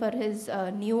somebody for his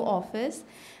new office.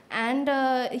 And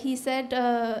he said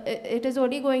it is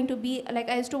only going to be, like,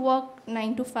 I used to work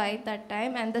 9 to 5 that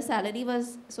time, and the salary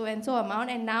was so and so amount.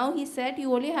 And now he said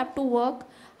you only have to work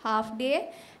half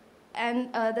day,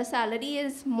 and the salary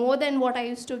is more than what I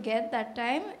used to get that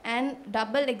time, and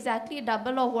exactly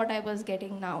double of what I was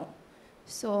getting now.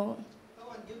 So come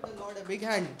on, give the Lord a big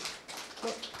hand.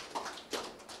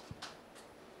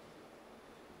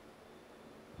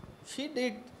 She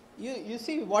did. You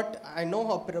see what I know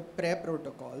her prayer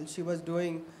protocol. She was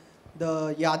doing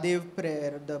the Yadev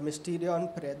prayer, the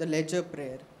Mysterion prayer, the Ledger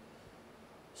prayer.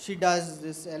 She does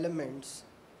these elements.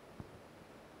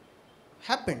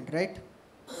 Happened, right?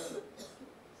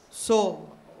 So,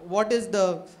 what is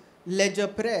the Ledger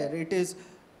prayer? It is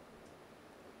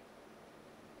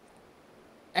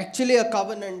actually a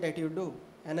covenant that you do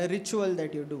and a ritual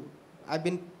that you do. I've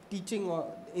been teaching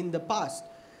in the past.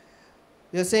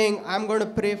 You're saying, I'm going to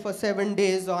pray for 7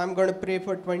 days or I'm going to pray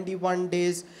for 21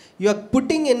 days. You're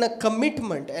putting in a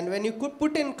commitment. And when you could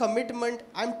put in commitment,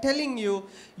 I'm telling you,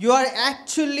 you are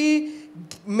actually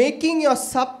making your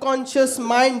subconscious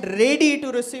mind ready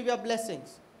to receive your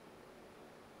blessings.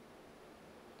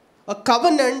 A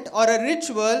covenant or a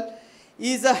ritual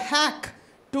is a hack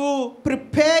to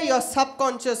prepare your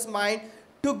subconscious mind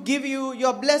to give you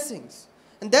your blessings.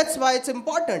 And that's why it's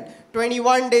important.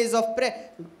 21 days of prayer.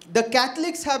 The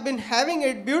Catholics have been having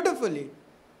it beautifully.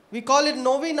 We call it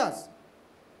novenas.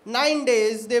 9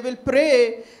 days they will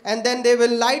pray and then they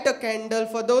will light a candle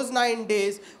for those 9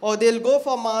 days, or they'll go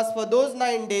for mass for those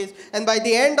 9 days, and by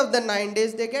the end of the 9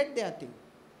 days they get their thing.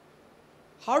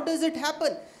 How does it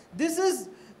happen? This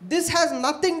has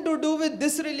nothing to do with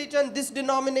this religion, this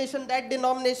denomination, that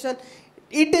denomination.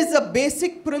 It is a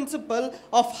basic principle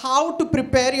of how to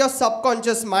prepare your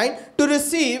subconscious mind to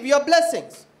receive your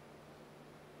blessings.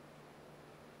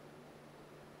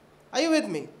 Are you with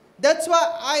me? That's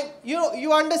why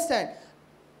you understand.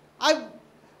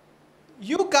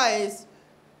 You guys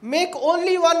make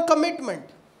only one commitment.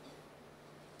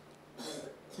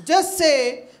 Just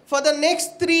say, for the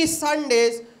next 3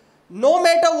 Sundays, no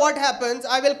matter what happens,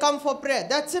 I will come for prayer.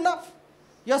 That's enough.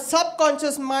 Your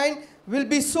subconscious mind will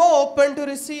be so open to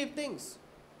receive things.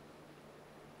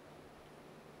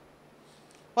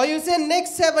 Or you say,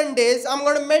 next 7 days, I'm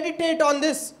going to meditate on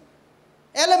this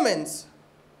elements.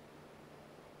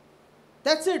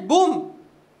 That's it. Boom.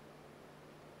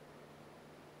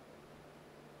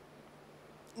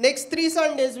 Next 3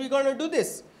 Sundays, we're going to do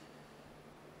this.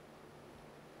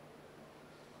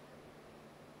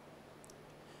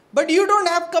 But you don't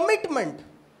have commitment.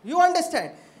 You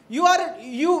understand?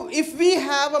 If we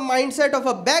have a mindset of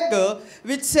a beggar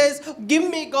which says, give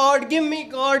me God, give me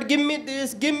God, give me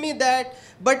this, give me that,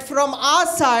 but from our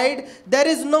side there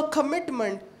is no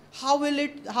commitment, how will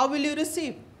you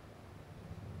receive?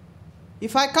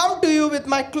 If I come to you with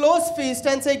my closed fist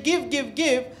and say, give, give,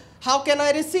 give, how can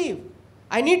I receive?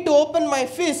 I need to open my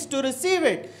fist to receive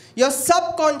it. Your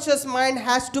subconscious mind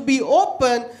has to be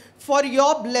open for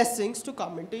your blessings to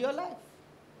come into your life.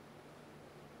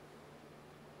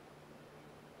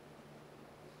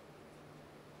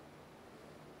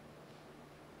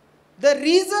 The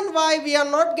reason why we are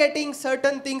not getting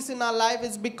certain things in our life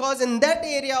is because in that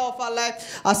area of our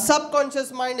life, our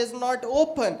subconscious mind is not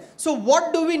open. So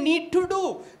what do we need to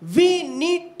do? We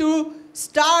need to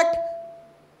start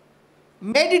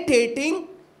meditating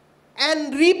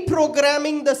and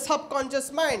reprogramming the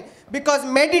subconscious mind, because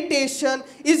meditation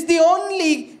is the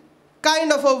only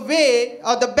kind of a way,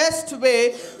 or the best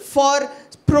way for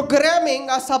programming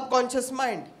our subconscious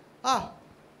mind. Are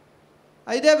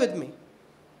you there with me?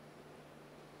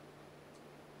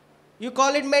 You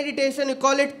call it meditation, you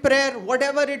call it prayer,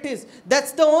 whatever it is.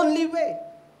 That's the only way.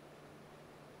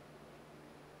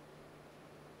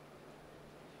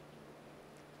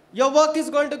 Your work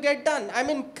is going to get done. I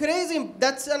mean, crazy.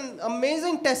 That's an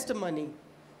amazing testimony.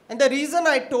 And the reason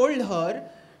I told her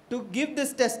to give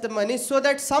this testimony, so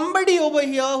that somebody over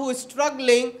here who is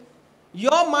struggling,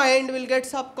 your mind will get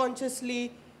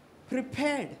subconsciously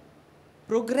prepared,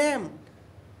 programmed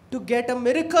to get a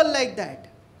miracle like that.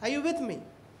 Are you with me?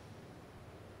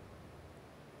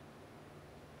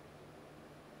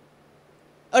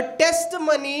 A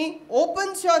testimony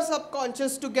opens your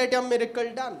subconscious to get your miracle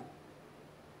done.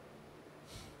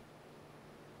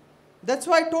 That's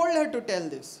why I told her to tell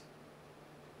this.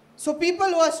 So people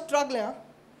who are struggling,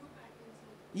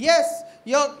 yes,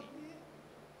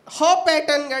 her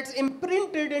pattern gets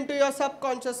imprinted into your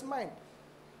subconscious mind.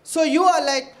 So you are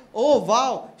like, oh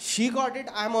wow, she got it,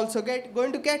 I'm also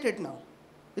going to get it now.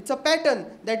 It's a pattern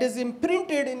that is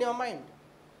imprinted in your mind.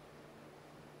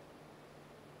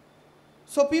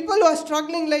 So people who are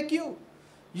struggling like you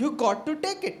got to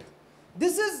take it.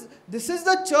 This is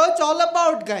the church all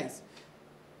about, guys.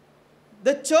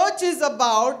 The church is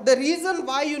about, the reason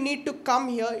why you need to come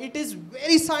here, it is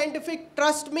very scientific,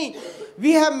 trust me.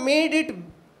 We have made it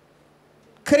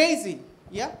crazy.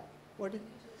 Yeah?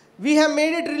 We have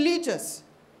made it religious.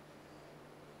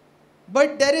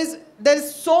 But there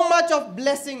is so much of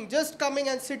blessing just coming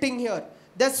and sitting here.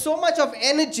 There's so much of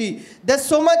energy. There's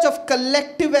so much of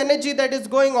collective energy that is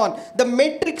going on. The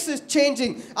matrix is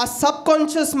changing. Our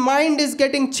subconscious mind is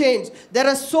getting changed. There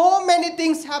are so many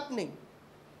things happening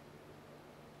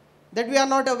that we are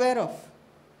not aware of.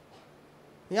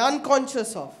 We are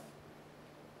unconscious of.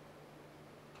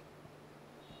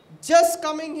 Just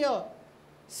coming here,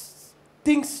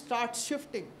 things start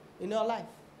shifting in your life.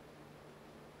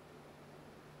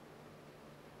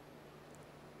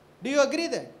 Do you agree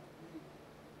there?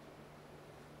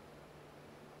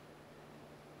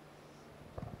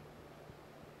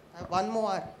 1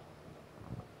 more hour.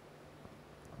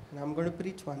 And I'm going to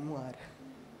preach 1 more hour.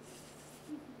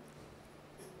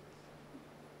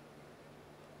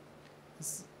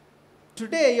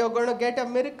 Today you're going to get a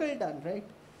miracle done, right?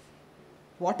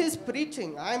 What is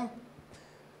preaching?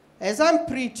 As I'm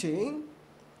preaching,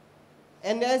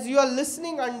 and as you are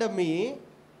listening under me,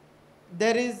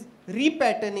 there is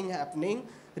repatterning happening,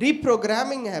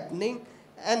 reprogramming happening,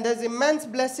 and there's immense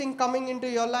blessing coming into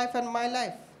your life and my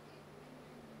life.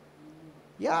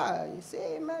 Yeah, you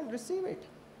say amen, receive it.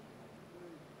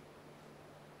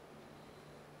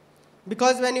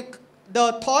 Because the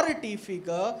authority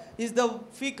figure is the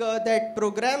figure that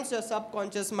programs your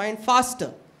subconscious mind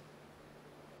faster.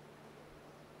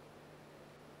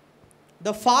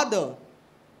 The father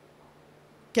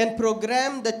can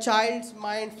program the child's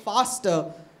mind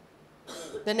faster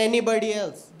than anybody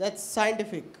else. That's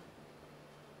scientific.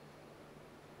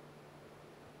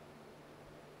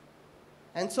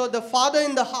 And so the father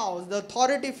in the house, the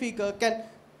authority figure, can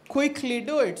quickly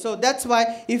do it. So that's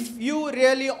why if you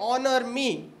really honor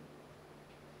me,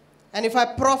 and if I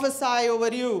prophesy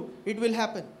over you, it will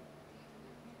happen.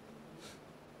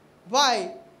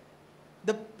 Why?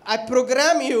 I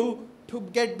program you to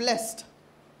get blessed.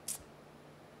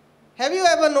 Have you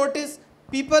ever noticed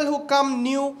people who come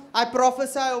new, I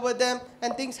prophesy over them,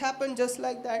 and things happen just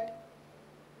like that?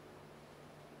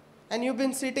 And you've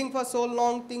been sitting for so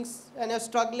long, and you're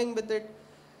struggling with it.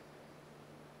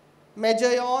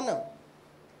 Measure your honor.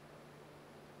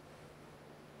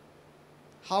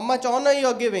 How much honor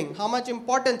you're giving, how much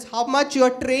importance, how much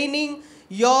you're training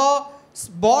your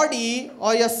body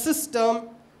or your system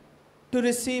to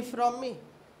receive from me.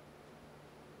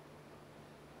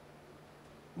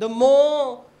 The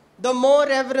more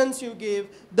reverence you give,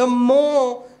 the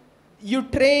more you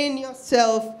train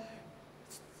yourself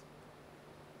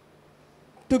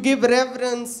to give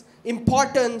reverence,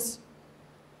 importance.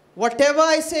 Whatever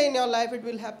I say in your life, it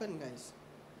will happen, guys.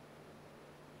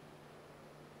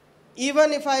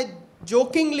 Even if I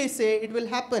jokingly say, it will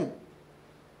happen.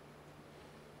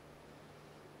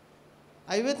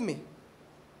 Are you with me?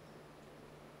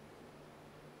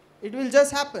 It will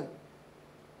just happen.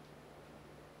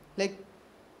 Like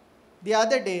the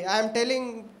other day, I am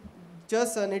telling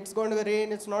Jason, it's going to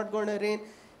rain, it's not going to rain.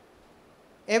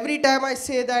 Every time I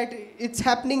say that, it's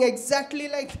happening exactly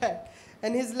like that.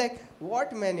 And he's like,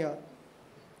 what, man, you're?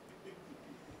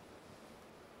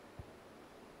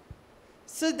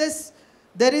 So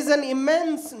there is an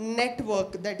immense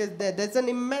network that is there. There's an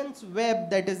immense web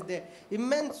that is there.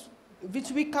 Immense, which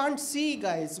we can't see,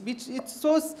 guys. Which it's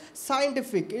so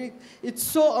scientific. It's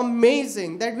so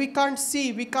amazing that we can't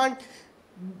see.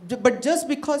 But just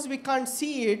because we can't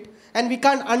see it and we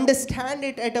can't understand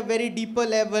it at a very deeper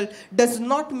level does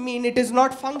not mean it is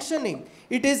not functioning.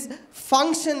 It is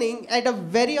functioning at a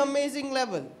very amazing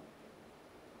level.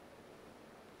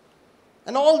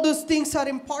 And all those things are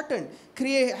important.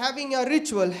 Having a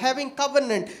ritual, having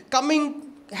covenant,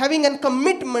 having a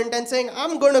commitment and saying,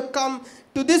 I'm going to come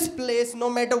to this place no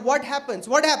matter what happens.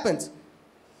 What happens?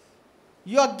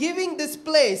 You are giving this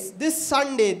place, this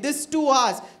Sunday, this 2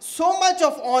 hours, so much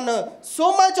of honor,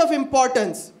 so much of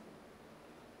importance,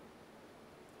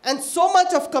 and so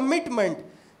much of commitment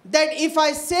that if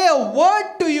I say a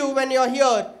word to you when you're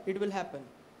here, it will happen.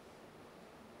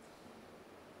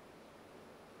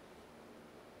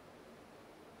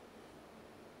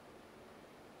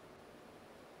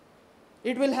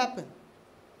 It will happen.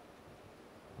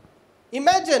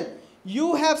 Imagine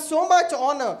you have so much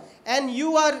honor and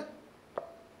you are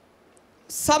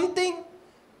something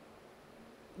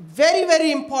very,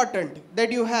 very important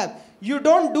that you have. You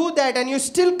don't do that and you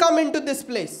still come into this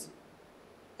place.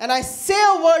 And I say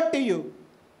a word to you.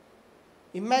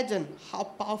 Imagine how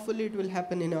powerfully it will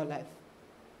happen in your life.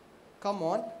 Come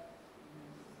on.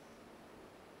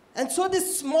 And so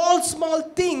these small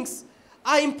things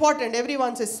are important.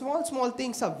 Everyone says small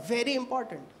things are very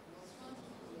important.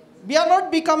 We are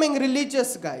not becoming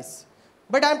religious, guys.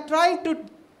 But I'm trying to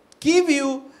give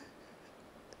you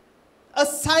a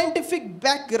scientific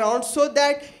background so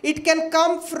that it can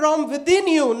come from within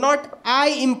you, not I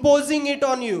imposing it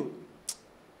on you.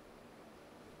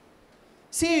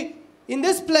 See, in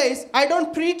this place, I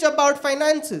don't preach about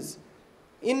finances.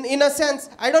 In a sense,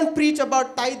 I don't preach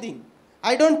about tithing.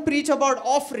 I don't preach about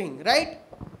offering, right?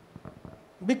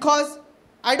 Because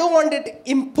I don't want it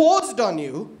imposed on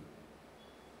you.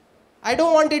 I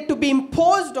don't want it to be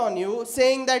imposed on you,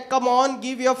 saying that, come on,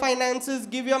 give your finances,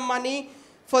 give your money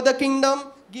for the kingdom,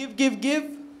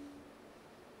 give.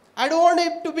 I don't want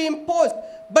it to be imposed,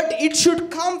 but it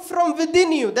should come from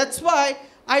within you. That's why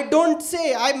I don't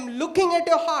say, I'm looking at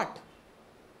your heart.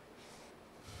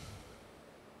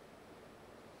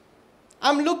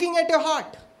 I'm looking at your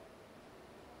heart.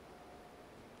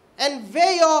 And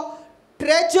where your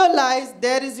treasure lies,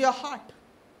 there is your heart.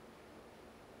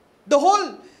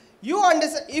 You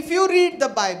understand, if you read the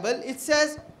Bible, it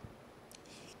says,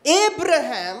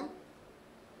 Abraham,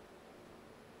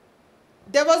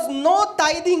 there was no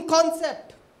tithing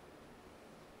concept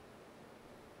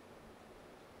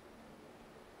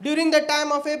during the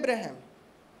time of Abraham.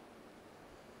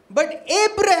 But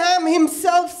Abraham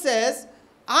himself says,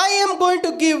 I am going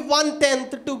to give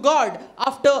 1/10 to God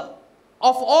of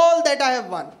all that I have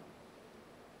won.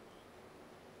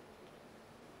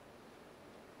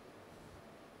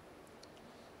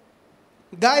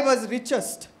 Guy was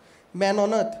richest man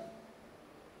on earth.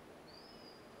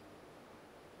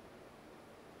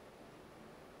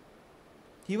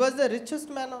 He was the richest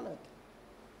man on earth.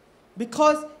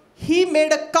 Because he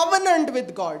made a covenant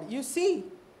with God. You see,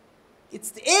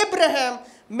 it's Abraham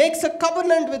makes a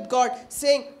covenant with God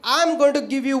saying, I'm going to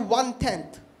give you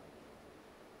 1/10.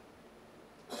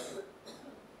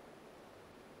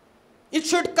 It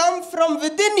should come from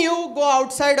within you, go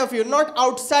outside of you, not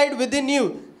outside within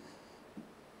you.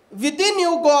 Within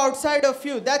you, go outside of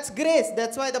you. That's grace.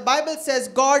 That's why the Bible says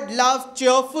God loves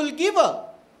cheerful giver.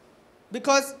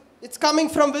 Because it's coming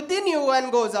from within you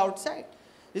and goes outside.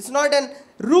 It's not an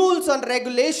rules and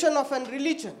regulation of a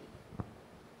religion.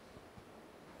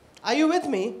 Are you with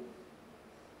me?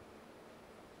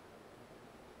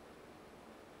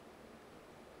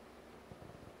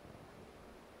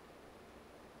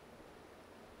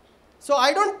 So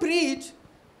I don't preach,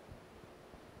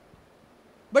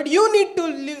 but you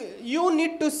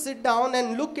need to sit down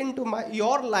and look into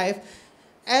your life,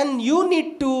 and you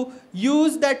need to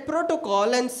use that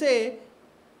protocol and say,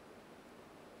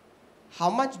 how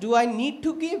much do I need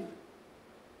to give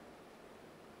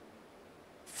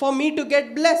for me to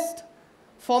get blessed,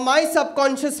 for my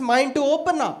subconscious mind to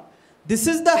open up? This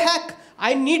is the hack.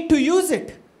 I need to use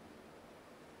it.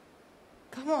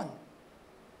 Come on.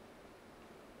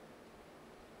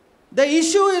 The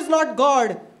issue is not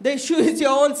God. The issue is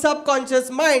your own subconscious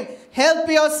mind. Help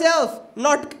yourself,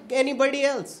 not anybody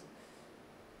else.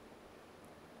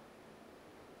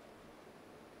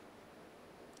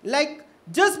 Like,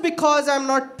 just because I'm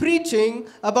not preaching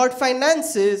about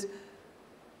finances,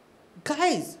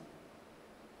 guys,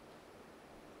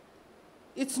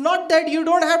 it's not that you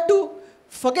don't have to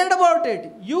forget about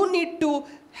it. You need to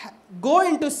go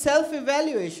into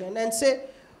self-evaluation and say,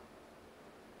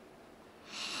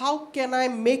 how can I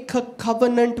make a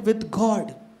covenant with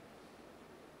God?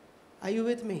 Are you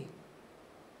with me?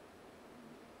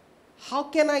 How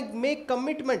can I make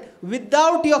commitment?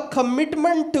 Without your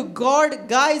commitment to God,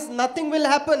 guys, nothing will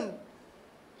happen.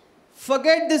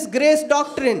 Forget this grace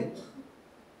doctrine.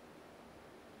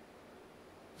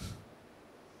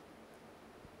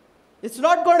 It's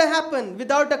not going to happen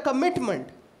without a commitment.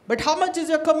 But how much is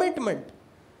your commitment?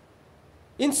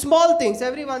 In small things,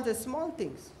 everyone says small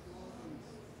things.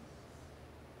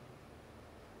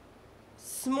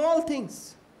 Small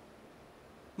things.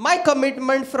 My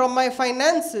commitment from my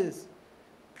finances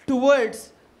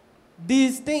towards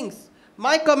these things.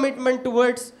 My commitment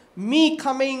towards me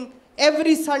coming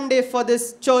every Sunday for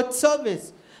this church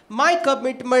service. My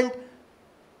commitment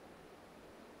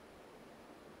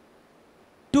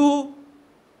to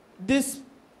this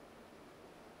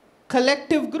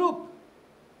collective group.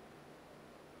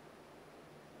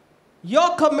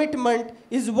 Your commitment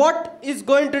is what is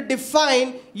going to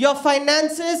define your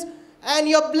finances and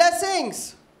your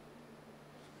blessings.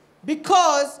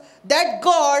 Because that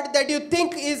God that you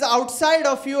think is outside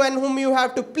of you and whom you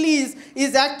have to please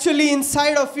is actually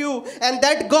inside of you, and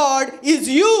that God is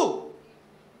you.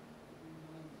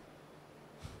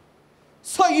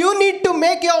 So you need to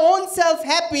make your own self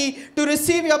happy to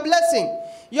receive your blessing.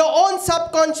 Your own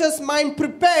subconscious mind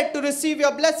prepared to receive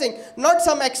your blessing, not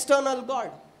some external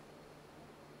God.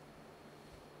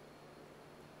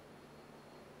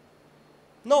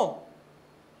 No.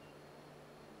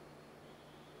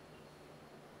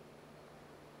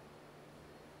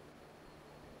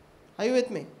 Are you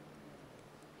with me?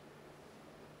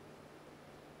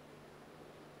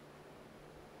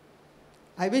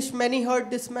 I wish many heard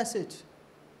this message.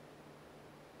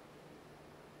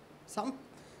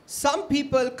 Some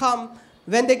people come,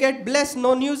 when they get blessed,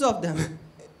 no news of them.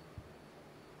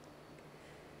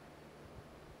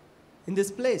 In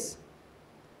this place.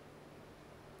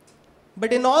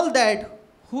 But in all that,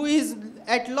 who is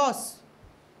at loss?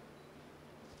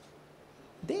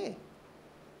 They.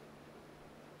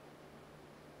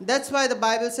 That's why the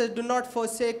Bible says, do not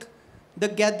forsake the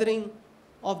gathering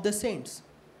of the saints.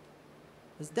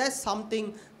 There's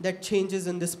something that changes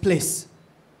in this place.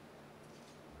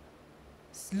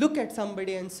 look at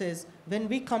somebody and says, when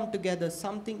we come together,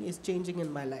 something is changing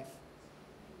in my life.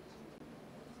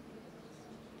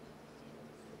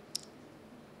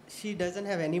 She doesn't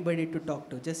have anybody to talk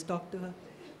to. Just talk to her.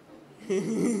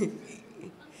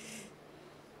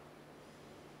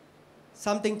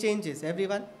 Something changes.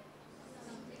 Everyone?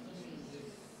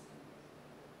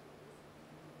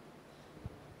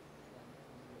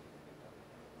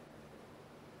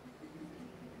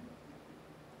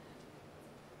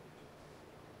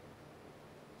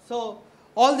 So,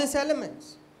 all these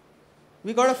elements,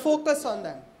 we got to focus on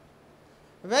them.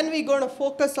 When we going to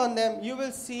focus on them, you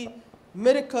will see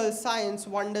miracles, signs,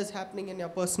 wonders happening in your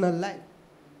personal life.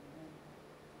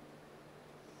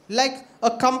 Like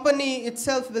a company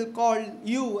itself will call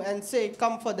you and say,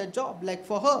 come for the job. Like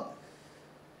for her,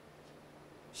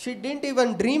 she didn't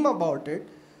even dream about it.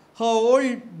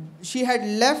 She had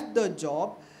left the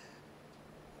job.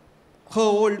 Her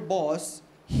old boss,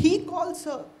 he calls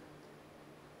her.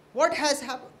 What has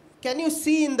happened? Can you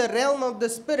see in the realm of the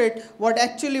spirit what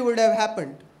actually would have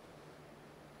happened?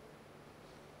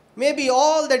 Maybe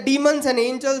all the demons and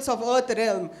angels of earth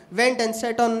realm went and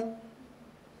sat on,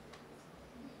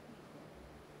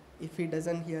 if he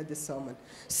doesn't hear this sermon,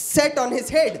 sat on his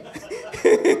head.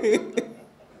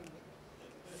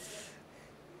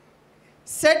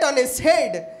 Sat on his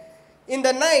head in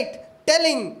the night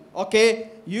telling, okay,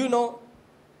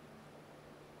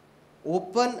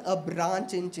 open a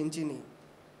branch in Chinchini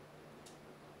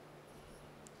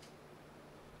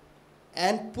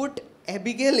and put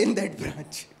Abigail in that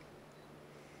branch.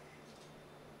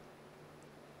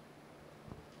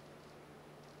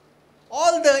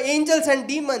 All the angels and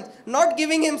demons not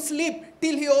giving him sleep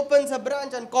till he opens a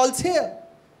branch and calls here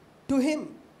to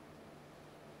him.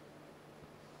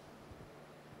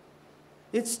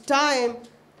 It's time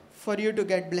for you to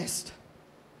get blessed.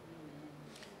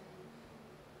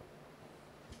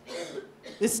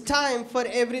 It's time for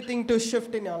everything to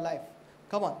shift in your life.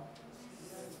 Come on.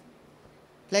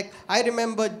 Like I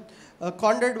remember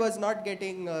Conrad was not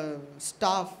getting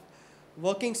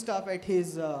working staff at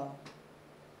his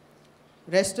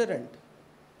restaurant.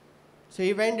 So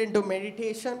he went into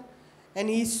meditation and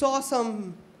he saw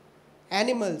some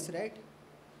animals, right?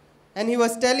 And he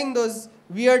was telling those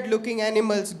weird looking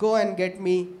animals, go and get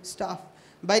me stuff.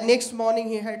 By next morning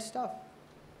he had stuff.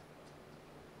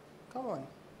 Come on.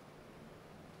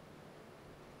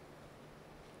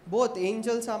 Both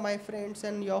angels are my friends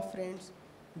and your friends.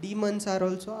 Demons are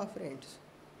also our friends.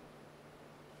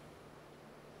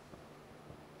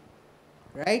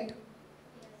 Right? Yes.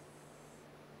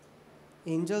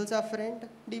 Angels are friend,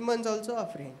 demons also are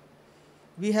friend.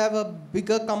 We have a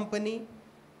bigger company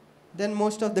than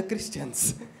most of the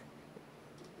Christians.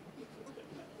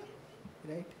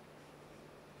 Right?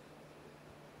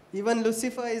 Even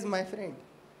Lucifer is my friend.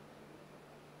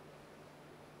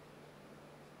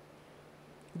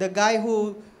 The guy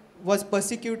who was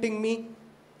persecuting me,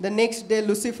 the next day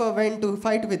Lucifer went to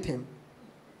fight with him.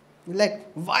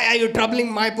 Like, why are you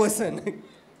troubling my person?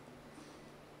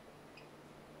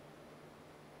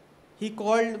 He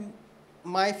called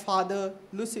my father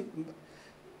Lucifer.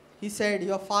 He said,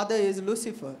 your father is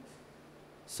Lucifer.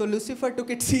 So Lucifer took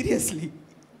it seriously.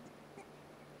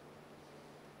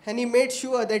 And he made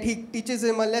sure that he teaches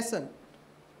him a lesson.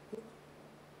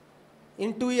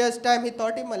 In 2 years' time, he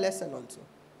taught him a lesson also.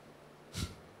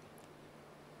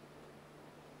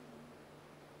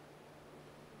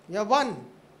 You're one.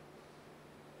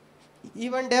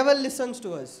 Even devil listens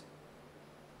to us.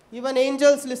 Even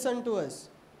angels listen to us.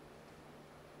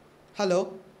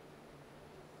 Hello?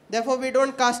 Therefore, we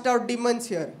don't cast out demons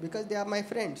here because they are my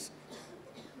friends.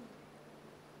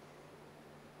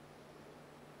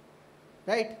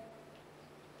 Right?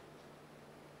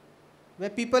 Where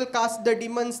people cast the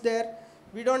demons there,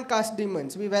 we don't cast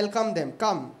demons. We welcome them.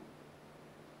 Come.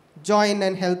 Join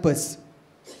and help us.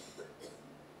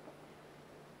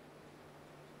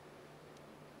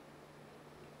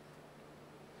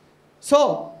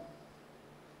 So,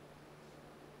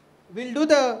 we'll do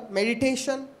the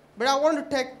meditation, but I want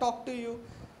to talk to you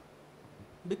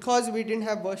because we didn't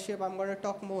have worship. I'm going to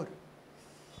talk more.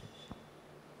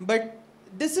 But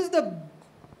this is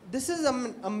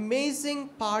an amazing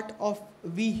part of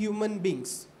we human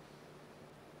beings.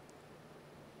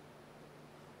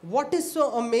 What is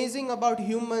so amazing about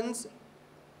humans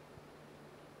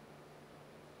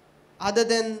other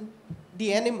than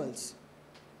the animals?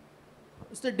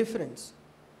 What's the difference?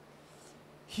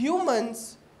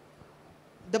 Humans,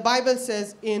 the Bible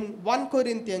says in 1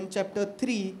 Corinthians chapter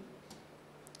 3,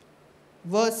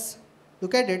 verse,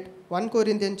 look at it, 1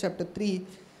 Corinthians chapter 3,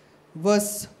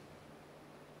 verse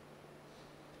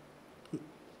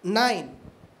 9.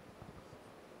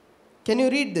 Can you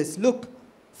read this? Look.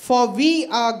 For we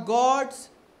are God's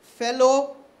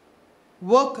fellow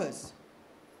workers.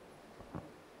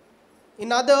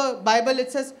 In other Bible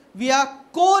it says, we are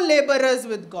co-laborers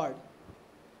with God.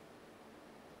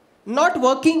 Not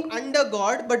working under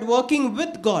God, but working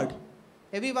with God.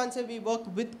 Everyone say we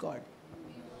work with God.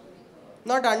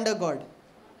 Not under God.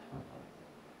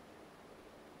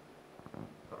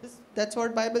 That's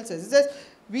what Bible says. It says,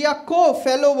 we are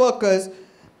co-fellow workers.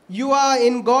 You are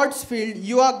in God's field.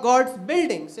 You are God's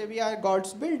building. Say, we are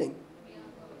God's building.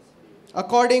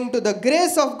 According to the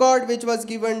grace of God which was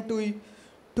given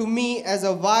to me as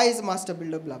a wise master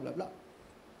builder, blah, blah, blah.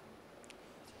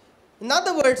 In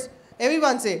other words,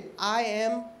 everyone say, I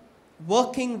am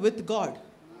working with God.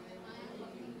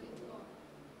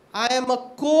 I am a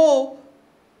co-creator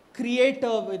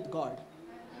with God.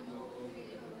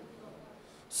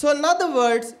 So in other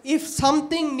words, if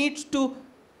something needs to,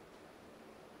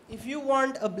 if you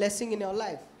want a blessing in your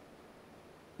life,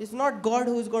 it's not God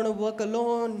who's going to work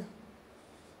alone.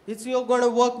 It's you're going to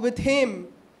work with Him.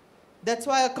 That's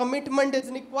why a commitment is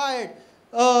required.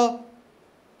 A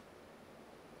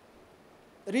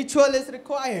ritual is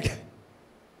required.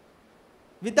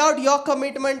 Without your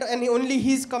commitment and only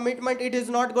His commitment, it is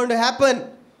not going to happen.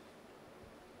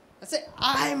 I say,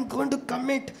 I'm going to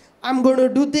commit. I'm going to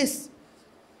do this.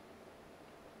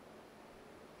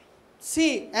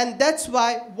 See, and that's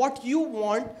why what you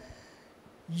want,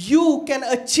 you can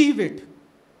achieve it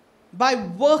by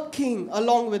working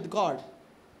along with God.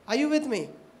 Are you with me?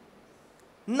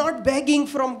 Not begging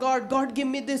from God, God give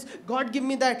me this, God give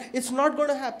me that. It's not going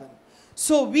to happen.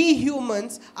 So we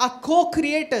humans are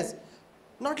co-creators,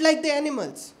 not like the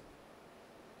animals.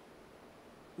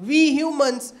 We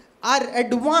humans are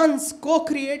advanced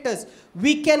co-creators.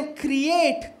 We can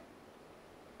create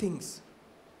things.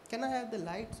 Can I have the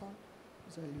lights on?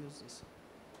 So I'll use this.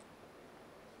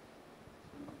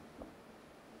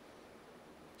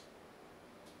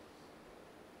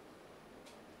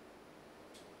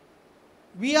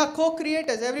 We are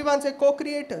co-creators. Everyone say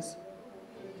co-creators.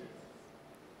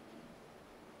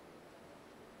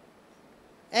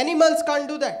 Animals can't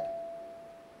do that.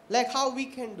 Like how we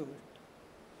can do it.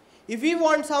 If we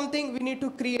want something, we need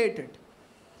to create it.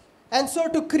 And so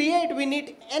to create, we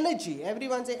need energy.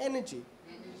 Everyone say energy.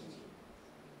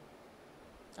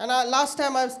 And last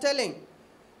time I was telling,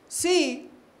 see,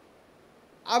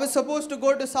 I was supposed to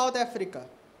go to South Africa.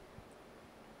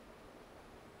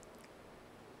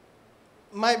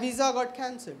 My visa got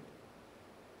cancelled.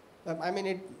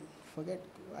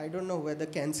 I don't know whether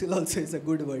cancel also is a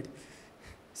good word.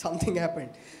 Something happened.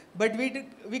 But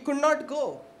we could not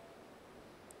go.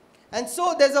 And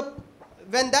so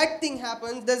when that thing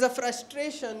happens, there's a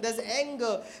frustration, there's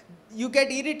anger, you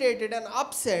get irritated and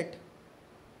upset.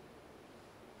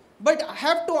 But I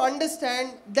have to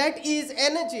understand that is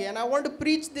energy. And I want to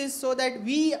preach this so that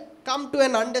we come to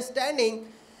an understanding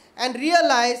and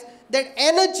realize that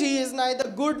energy is neither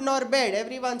good nor bad.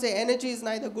 Everyone say energy is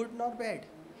neither good nor bad.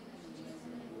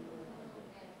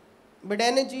 But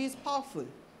energy is powerful.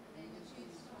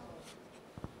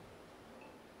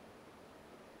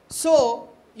 So,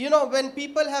 when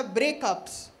people have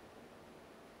breakups,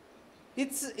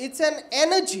 it's an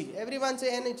energy. Everyone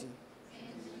say energy.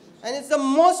 And it's the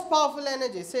most powerful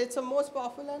energy. Say it's the most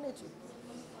powerful energy.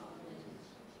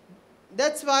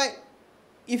 That's why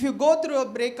if you go through a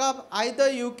breakup, either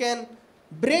you can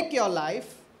break your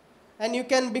life and you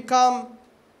can become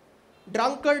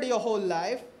drunkard your whole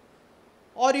life,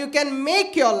 or you can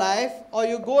make your life, or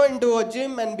you go into a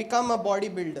gym and become a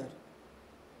bodybuilder.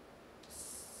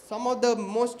 Some of the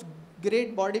most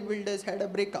great bodybuilders had a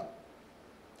breakup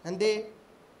and they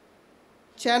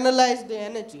channelized the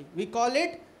energy. We call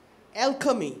it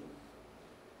alchemy.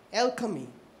 Alchemy.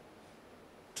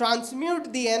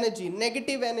 Transmute the energy,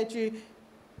 negative energy,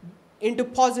 into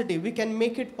positive. We can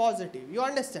make it positive. You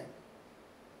understand?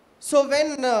 So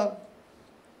when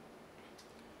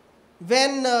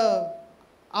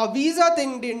our visa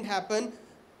thing didn't happen,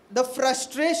 the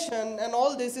frustration and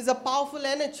all this is a powerful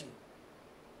energy.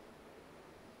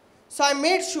 So I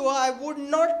made sure I would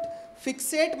not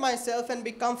fixate myself and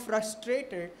become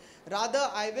frustrated. Rather,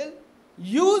 I will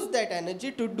use that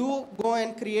energy to go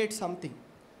and create something.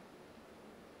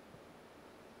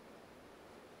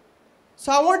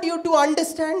 So I want you to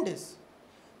understand this.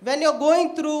 When you're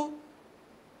going through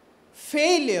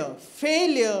failure,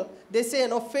 they say,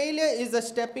 failure is a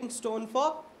stepping stone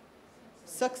for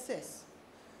success.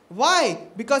 Why?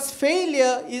 Because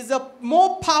failure is a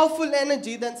more powerful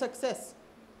energy than success.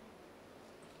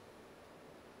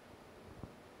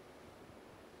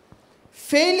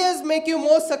 Failures make you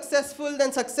more successful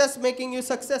than success making you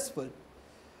successful.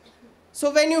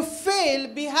 So when you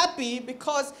fail, be happy,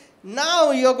 because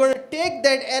now you're going to take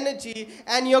that energy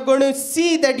and you're going to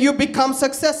see that you become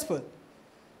successful.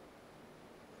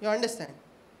 You understand?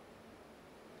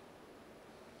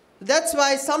 That's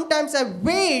why sometimes I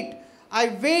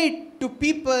wait to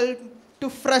people to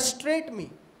frustrate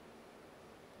me,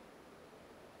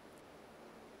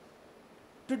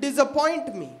 to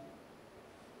disappoint me.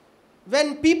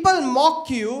 When people mock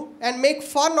you and make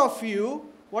fun of you,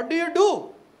 what do?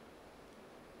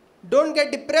 Don't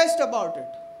get depressed about it.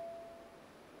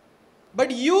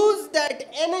 But use that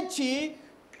energy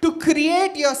to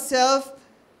create yourself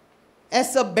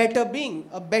as a better being,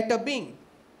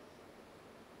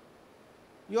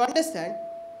 You understand?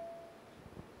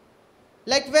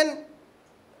 Like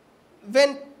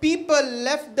when people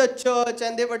left the church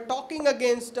and they were talking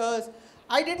against us,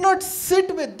 I did not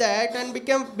sit with that and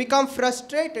become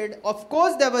frustrated. Of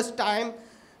course, there was time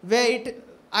where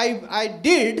I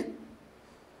did,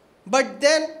 but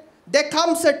then there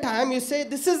comes a time you say,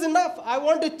 this is enough. I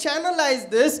want to channelize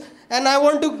this and I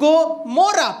want to go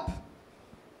more up.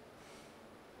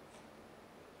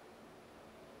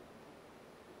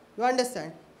 You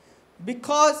understand?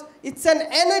 Because it's an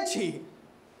energy.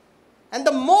 And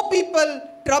the more people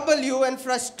trouble you and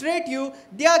frustrate you,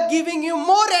 they are giving you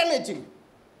more energy.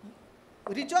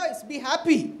 Rejoice, be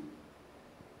happy.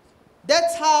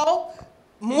 That's how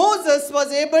Moses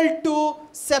was able to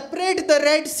separate the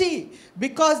Red Sea,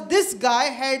 because this guy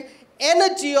had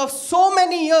energy of so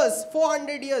many years,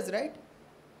 400 years, right?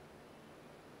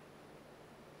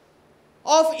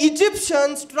 Of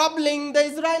Egyptians troubling the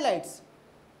Israelites.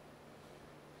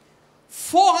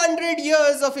 400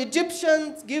 years of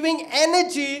Egyptians giving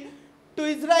energy to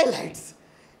Israelites.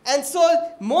 And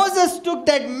so Moses took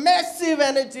that massive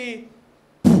energy,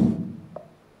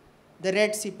 the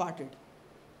Red Sea parted.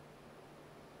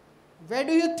 Where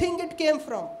do you think it came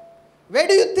from? Where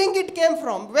do you think it came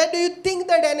from? Where do you think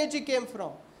that energy came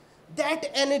from? That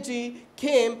energy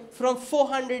came from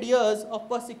 400 years of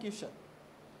persecution.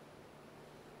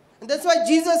 And that's why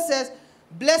Jesus says,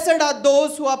 blessed are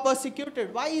those who are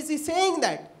persecuted. Why is he saying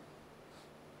that?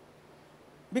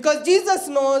 Because Jesus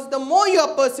knows the more you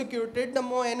are persecuted, the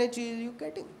more energy you're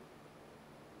getting.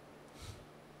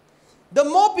 The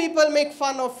more people make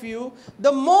fun of you,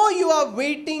 the more you are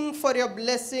waiting for your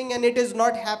blessing and it is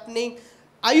not happening.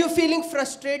 Are you feeling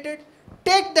frustrated?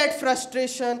 Take that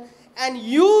frustration and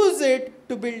use it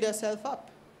to build yourself up.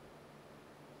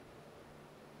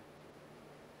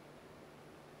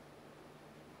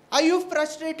 Are you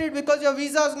frustrated because your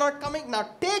visa is not coming?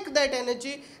 Now take that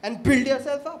energy and build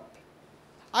yourself up.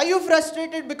 Are you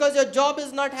frustrated because your job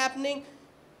is not happening?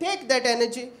 Take that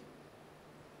energy.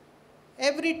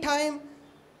 Every time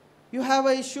you have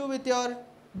an issue with your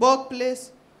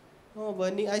workplace, oh,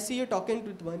 Vani, I see you talking to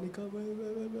Vanika.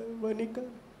 Vanika.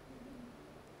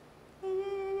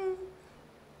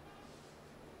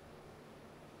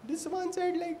 This one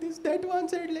said like this, that one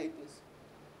said like this.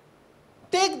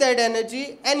 Take that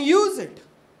energy and use it.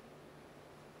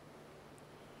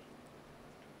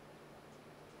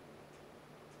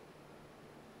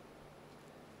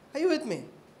 Are you with me?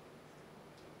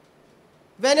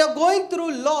 When you're going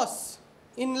through loss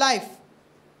in life,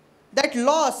 that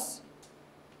loss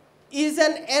is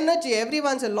an energy.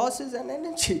 Everyone says loss is an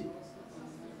energy.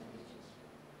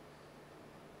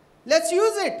 Let's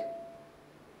use it.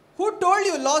 Who told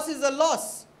you loss is a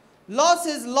loss? Loss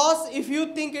is loss if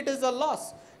you think it is a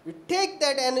loss. You take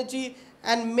that energy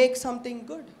and make something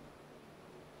good.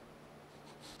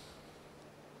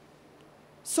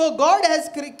 So God has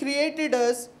created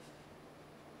us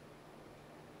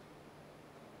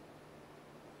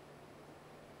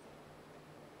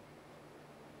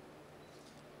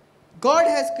God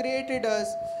has created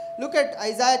us. Look at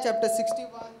Isaiah chapter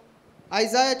 61.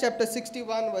 Isaiah chapter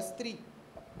 61 verse 3.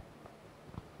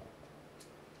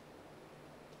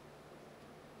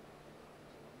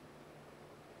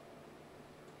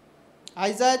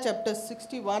 Isaiah chapter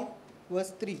 61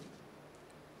 verse 3.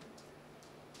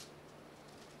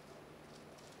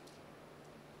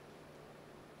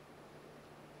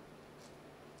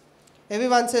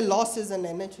 Everyone say loss is an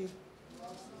energy.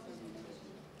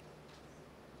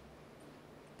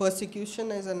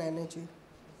 Persecution is an energy.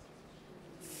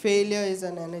 Failure is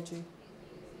an energy.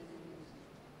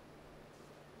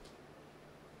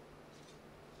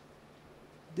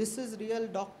 This is real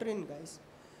doctrine, guys.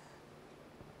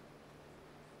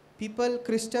 People,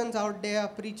 Christians out there are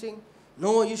preaching,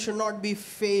 no, you should not be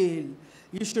failed.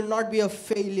 You should not be a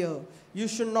failure. You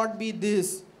should not be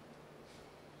this.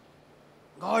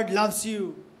 God loves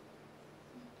you.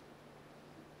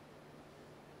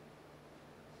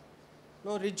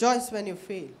 No, rejoice when you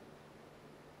fail.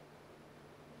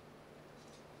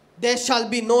 There shall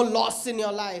be no loss in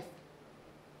your life.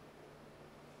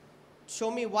 Show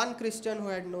me one Christian who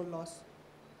had no loss.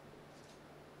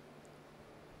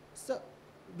 So,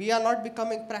 we are not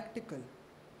becoming practical.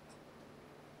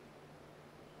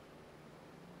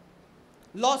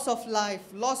 Loss of life,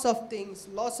 loss of things,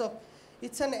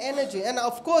 it's an energy. And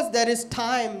of course, there is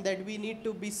time that we need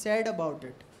to be sad about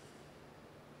it.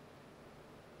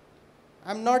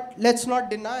 Let's not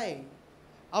deny.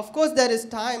 Of course, there is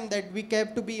time that we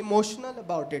have to be emotional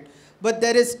about it. But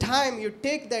there is time you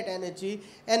take that energy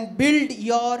and build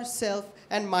yourself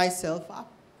and myself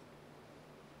up.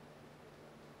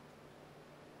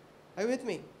 Are you with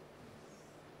me?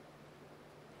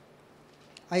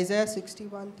 Isaiah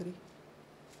 61:3.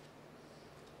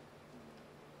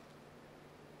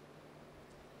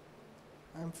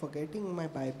 I'm forgetting my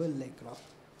Bible like now.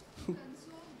 And so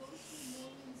those who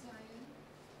mourn in Zion,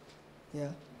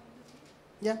 Yeah.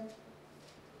 Yeah. to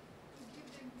give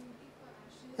them beauty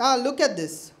for ashes, Look at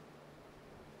this.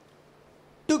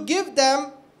 To give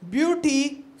them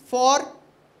beauty for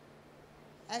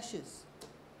ashes.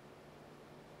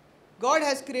 God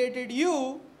has created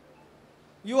you.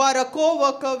 You are a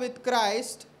co-worker with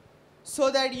Christ so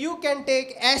that you can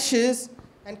take ashes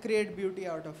and create beauty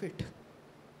out of it.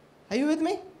 Are you with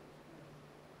me?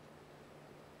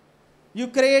 You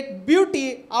create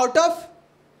beauty out of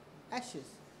ashes.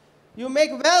 You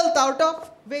make wealth out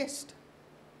of waste.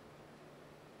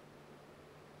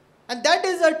 And that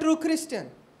is a true Christian.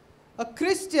 A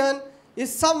Christian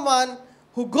is someone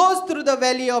who goes through the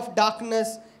valley of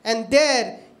darkness and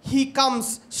there he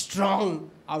comes strong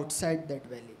outside that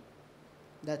valley.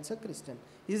 That's a Christian.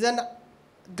 He's a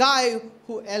guy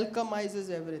who alchemizes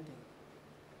everything.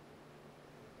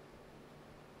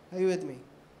 Are you with me?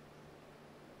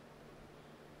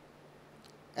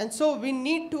 And so we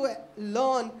need to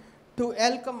learn to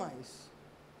alchemize.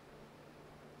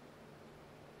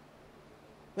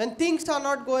 When things are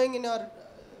not going in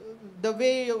the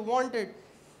way you wanted,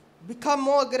 become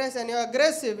more aggressive. And you're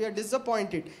aggressive, you're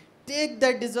disappointed. Take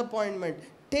that disappointment,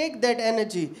 take that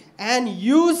energy and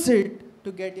use it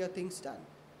to get your things done.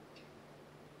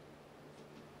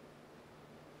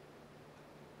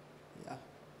 Yeah.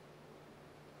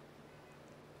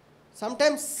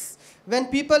 Sometimes when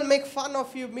people make fun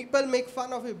of you,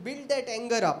 build that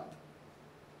anger up.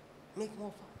 Make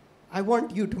more fun. I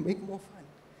want you to make more fun.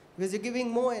 Because you're giving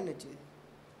more energy.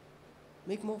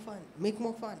 Make more fun, make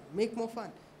more fun, make more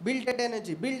fun. Build that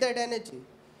energy, build that energy.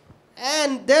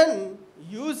 And then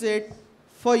use it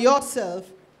for yourself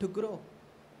to grow.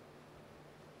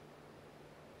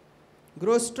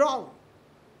 Grow strong.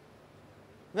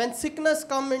 When sickness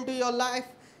comes into your life,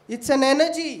 it's an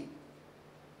energy.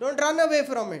 Don't run away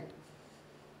from it.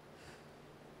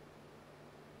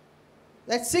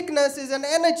 That sickness is an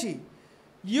energy.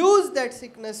 Use that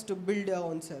sickness to build your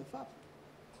own self up.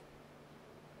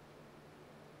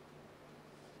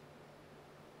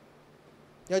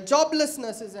 Your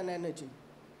joblessness is an energy.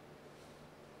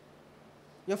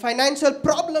 Your financial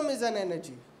problem is an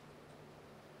energy.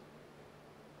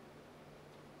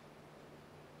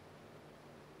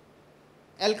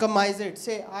 Alchemize it.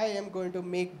 Say, I am going to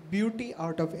make beauty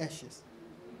out of ashes.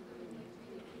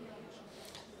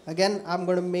 Again, I'm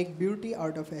going to make beauty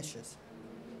out of ashes.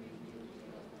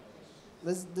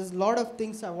 There's a lot of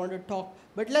things I want to talk,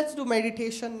 but let's do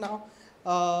meditation now.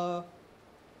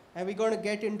 And we're going to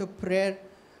get into prayer.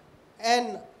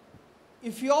 And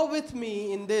if you're with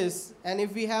me in this, and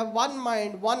if we have one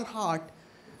mind, one heart,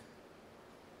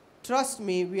 trust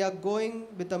me, we are going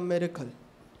with a miracle.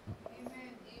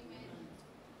 Amen.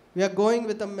 We are going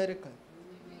with a miracle.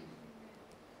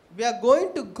 We are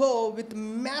going to go with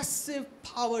massive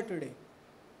power today.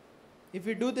 If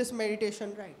we do this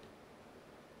meditation right.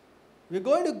 We're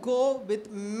going to go with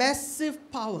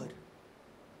massive power.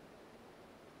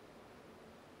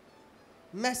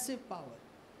 Massive power.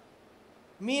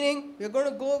 Meaning, we're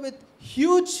going to go with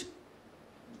huge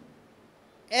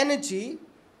energy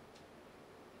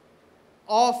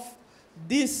of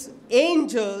these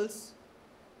angels,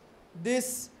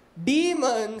 these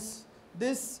demons,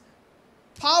 these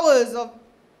powers of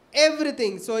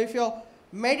everything. So if you're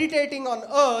meditating on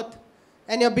earth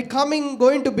and you're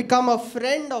going to become a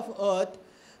friend of earth,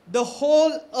 the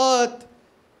whole earth,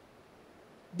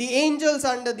 the angels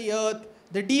under the earth,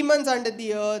 the demons under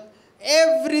the earth,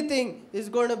 everything is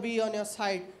going to be on your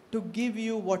side to give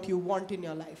you what you want in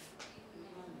your life.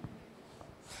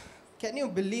 Can you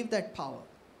believe that power?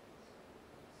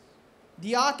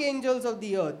 The archangels of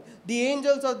the earth, the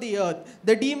angels of the earth,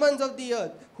 the demons of the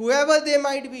earth, whoever they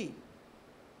might be.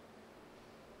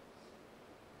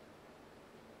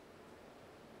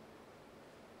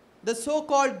 The the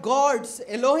so-called gods,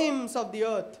 Elohims of the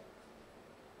earth,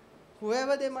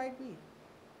 whoever they might be.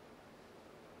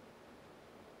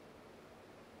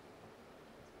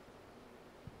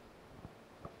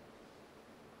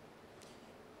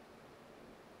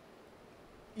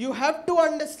 You have to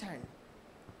understand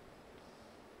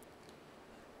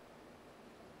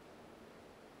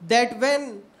that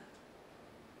when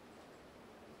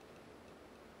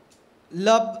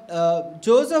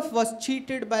Joseph was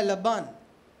cheated by Laban,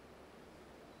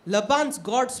 Laban's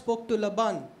God spoke to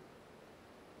Laban.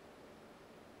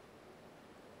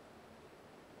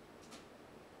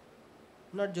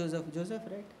 Not Joseph,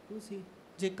 right? Who's he?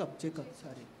 Jacob,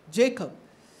 sorry. Jacob.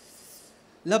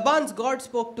 Laban's God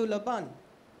spoke to Laban.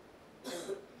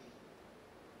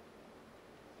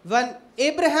 When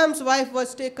Abraham's wife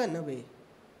was taken away,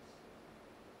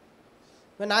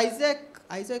 when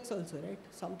Isaac's also, right?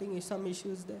 Some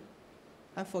issues there.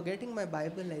 I'm forgetting my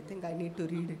Bible. I think I need to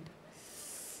read it.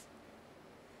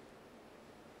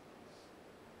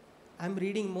 I'm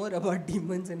reading more about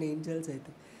demons and angels, I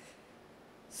think.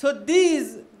 So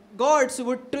these gods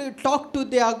would talk to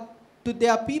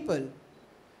their people.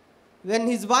 When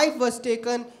his wife was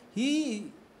taken,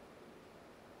 do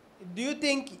you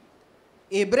think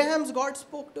Abraham's God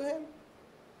spoke to him?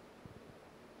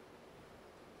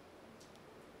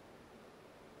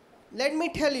 Let me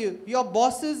tell you, your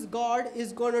boss's God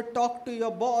is going to talk to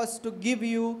your boss to give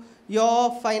you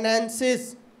your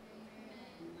finances.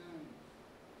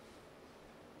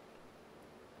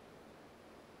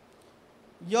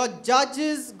 Your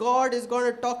judge's God is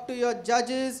going to talk to your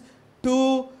judges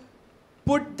to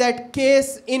put that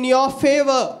case in your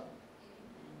favor.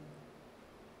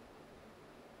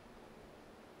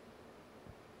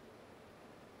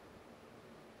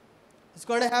 It's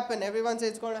going to happen. Everyone says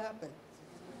it's going to happen.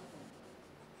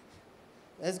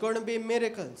 There's going to be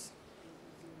miracles.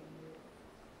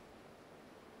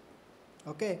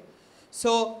 Okay.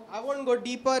 So I won't go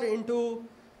deeper into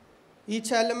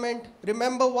each element.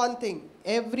 Remember one thing.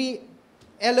 Every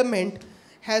element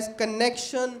has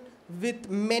connection with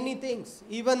many things.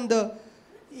 Even the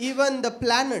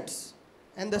planets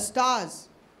and the stars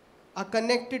are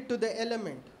connected to the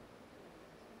element.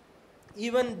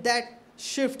 Even that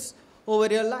shifts over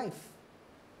your life.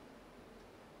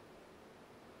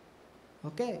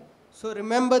 Okay, so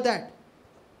remember that.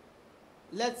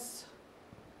 Let's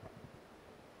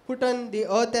put on the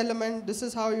earth element. This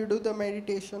is how you do the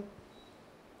meditation.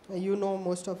 You know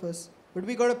most of us. But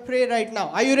we're going to pray right now.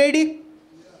 Are you ready?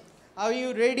 Yeah. Are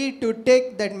you ready to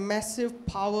take that massive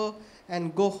power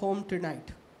and go home tonight?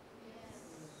 Yes.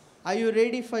 Are you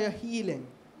ready for your healing?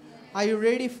 Yes. Are you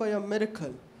ready for your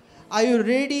miracle? Are you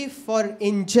ready for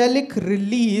angelic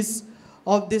release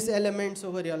of these elements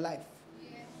over your life?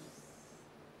 Yes.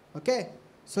 Okay,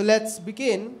 so let's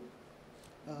begin.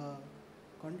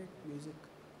 Content, music,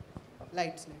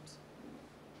 lights.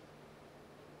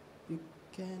 You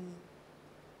can.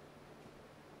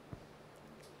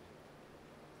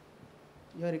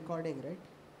 You're recording, right?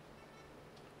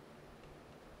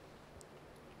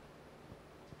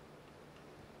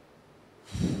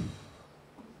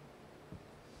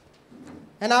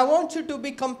 And I want you to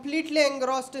be completely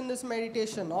engrossed in this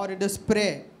meditation or in this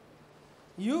prayer.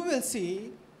 You will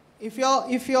see, if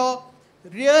you're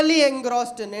really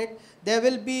engrossed in it, there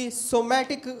will be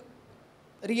somatic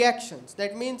reactions.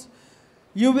 That means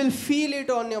you will feel it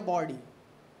on your body.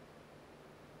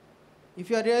 If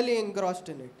you're really engrossed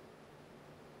in it.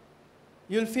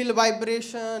 You'll feel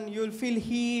vibration, you'll feel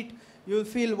heat, you'll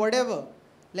feel whatever.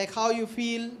 Like how you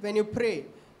feel when you pray.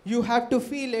 You have to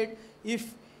feel it.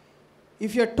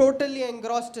 If you're totally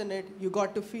engrossed in it, you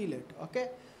got to feel it, okay?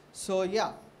 So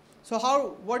yeah.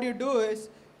 So what you do is,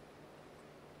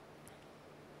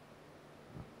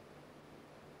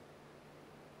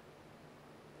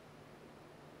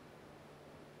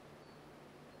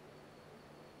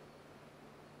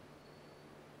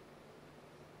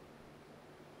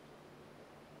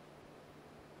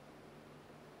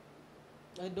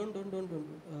 don't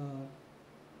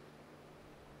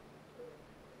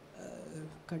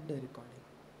cut the recording.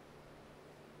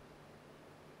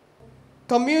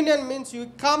 Communion means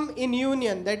you come in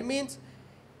union. That means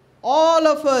all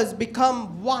of us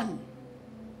become one.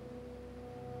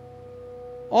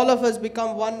 All of us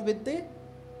become one with the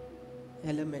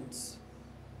elements.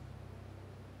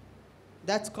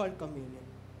 That's called communion.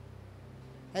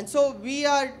 And so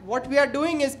what we are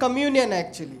doing is communion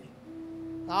actually.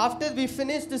 After we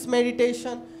finish this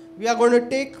meditation, we are going to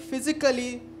take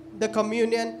physically the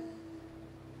communion,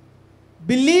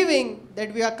 believing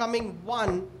that we are coming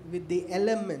one with the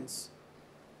elements.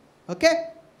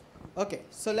 Okay? Okay,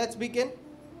 so let's begin.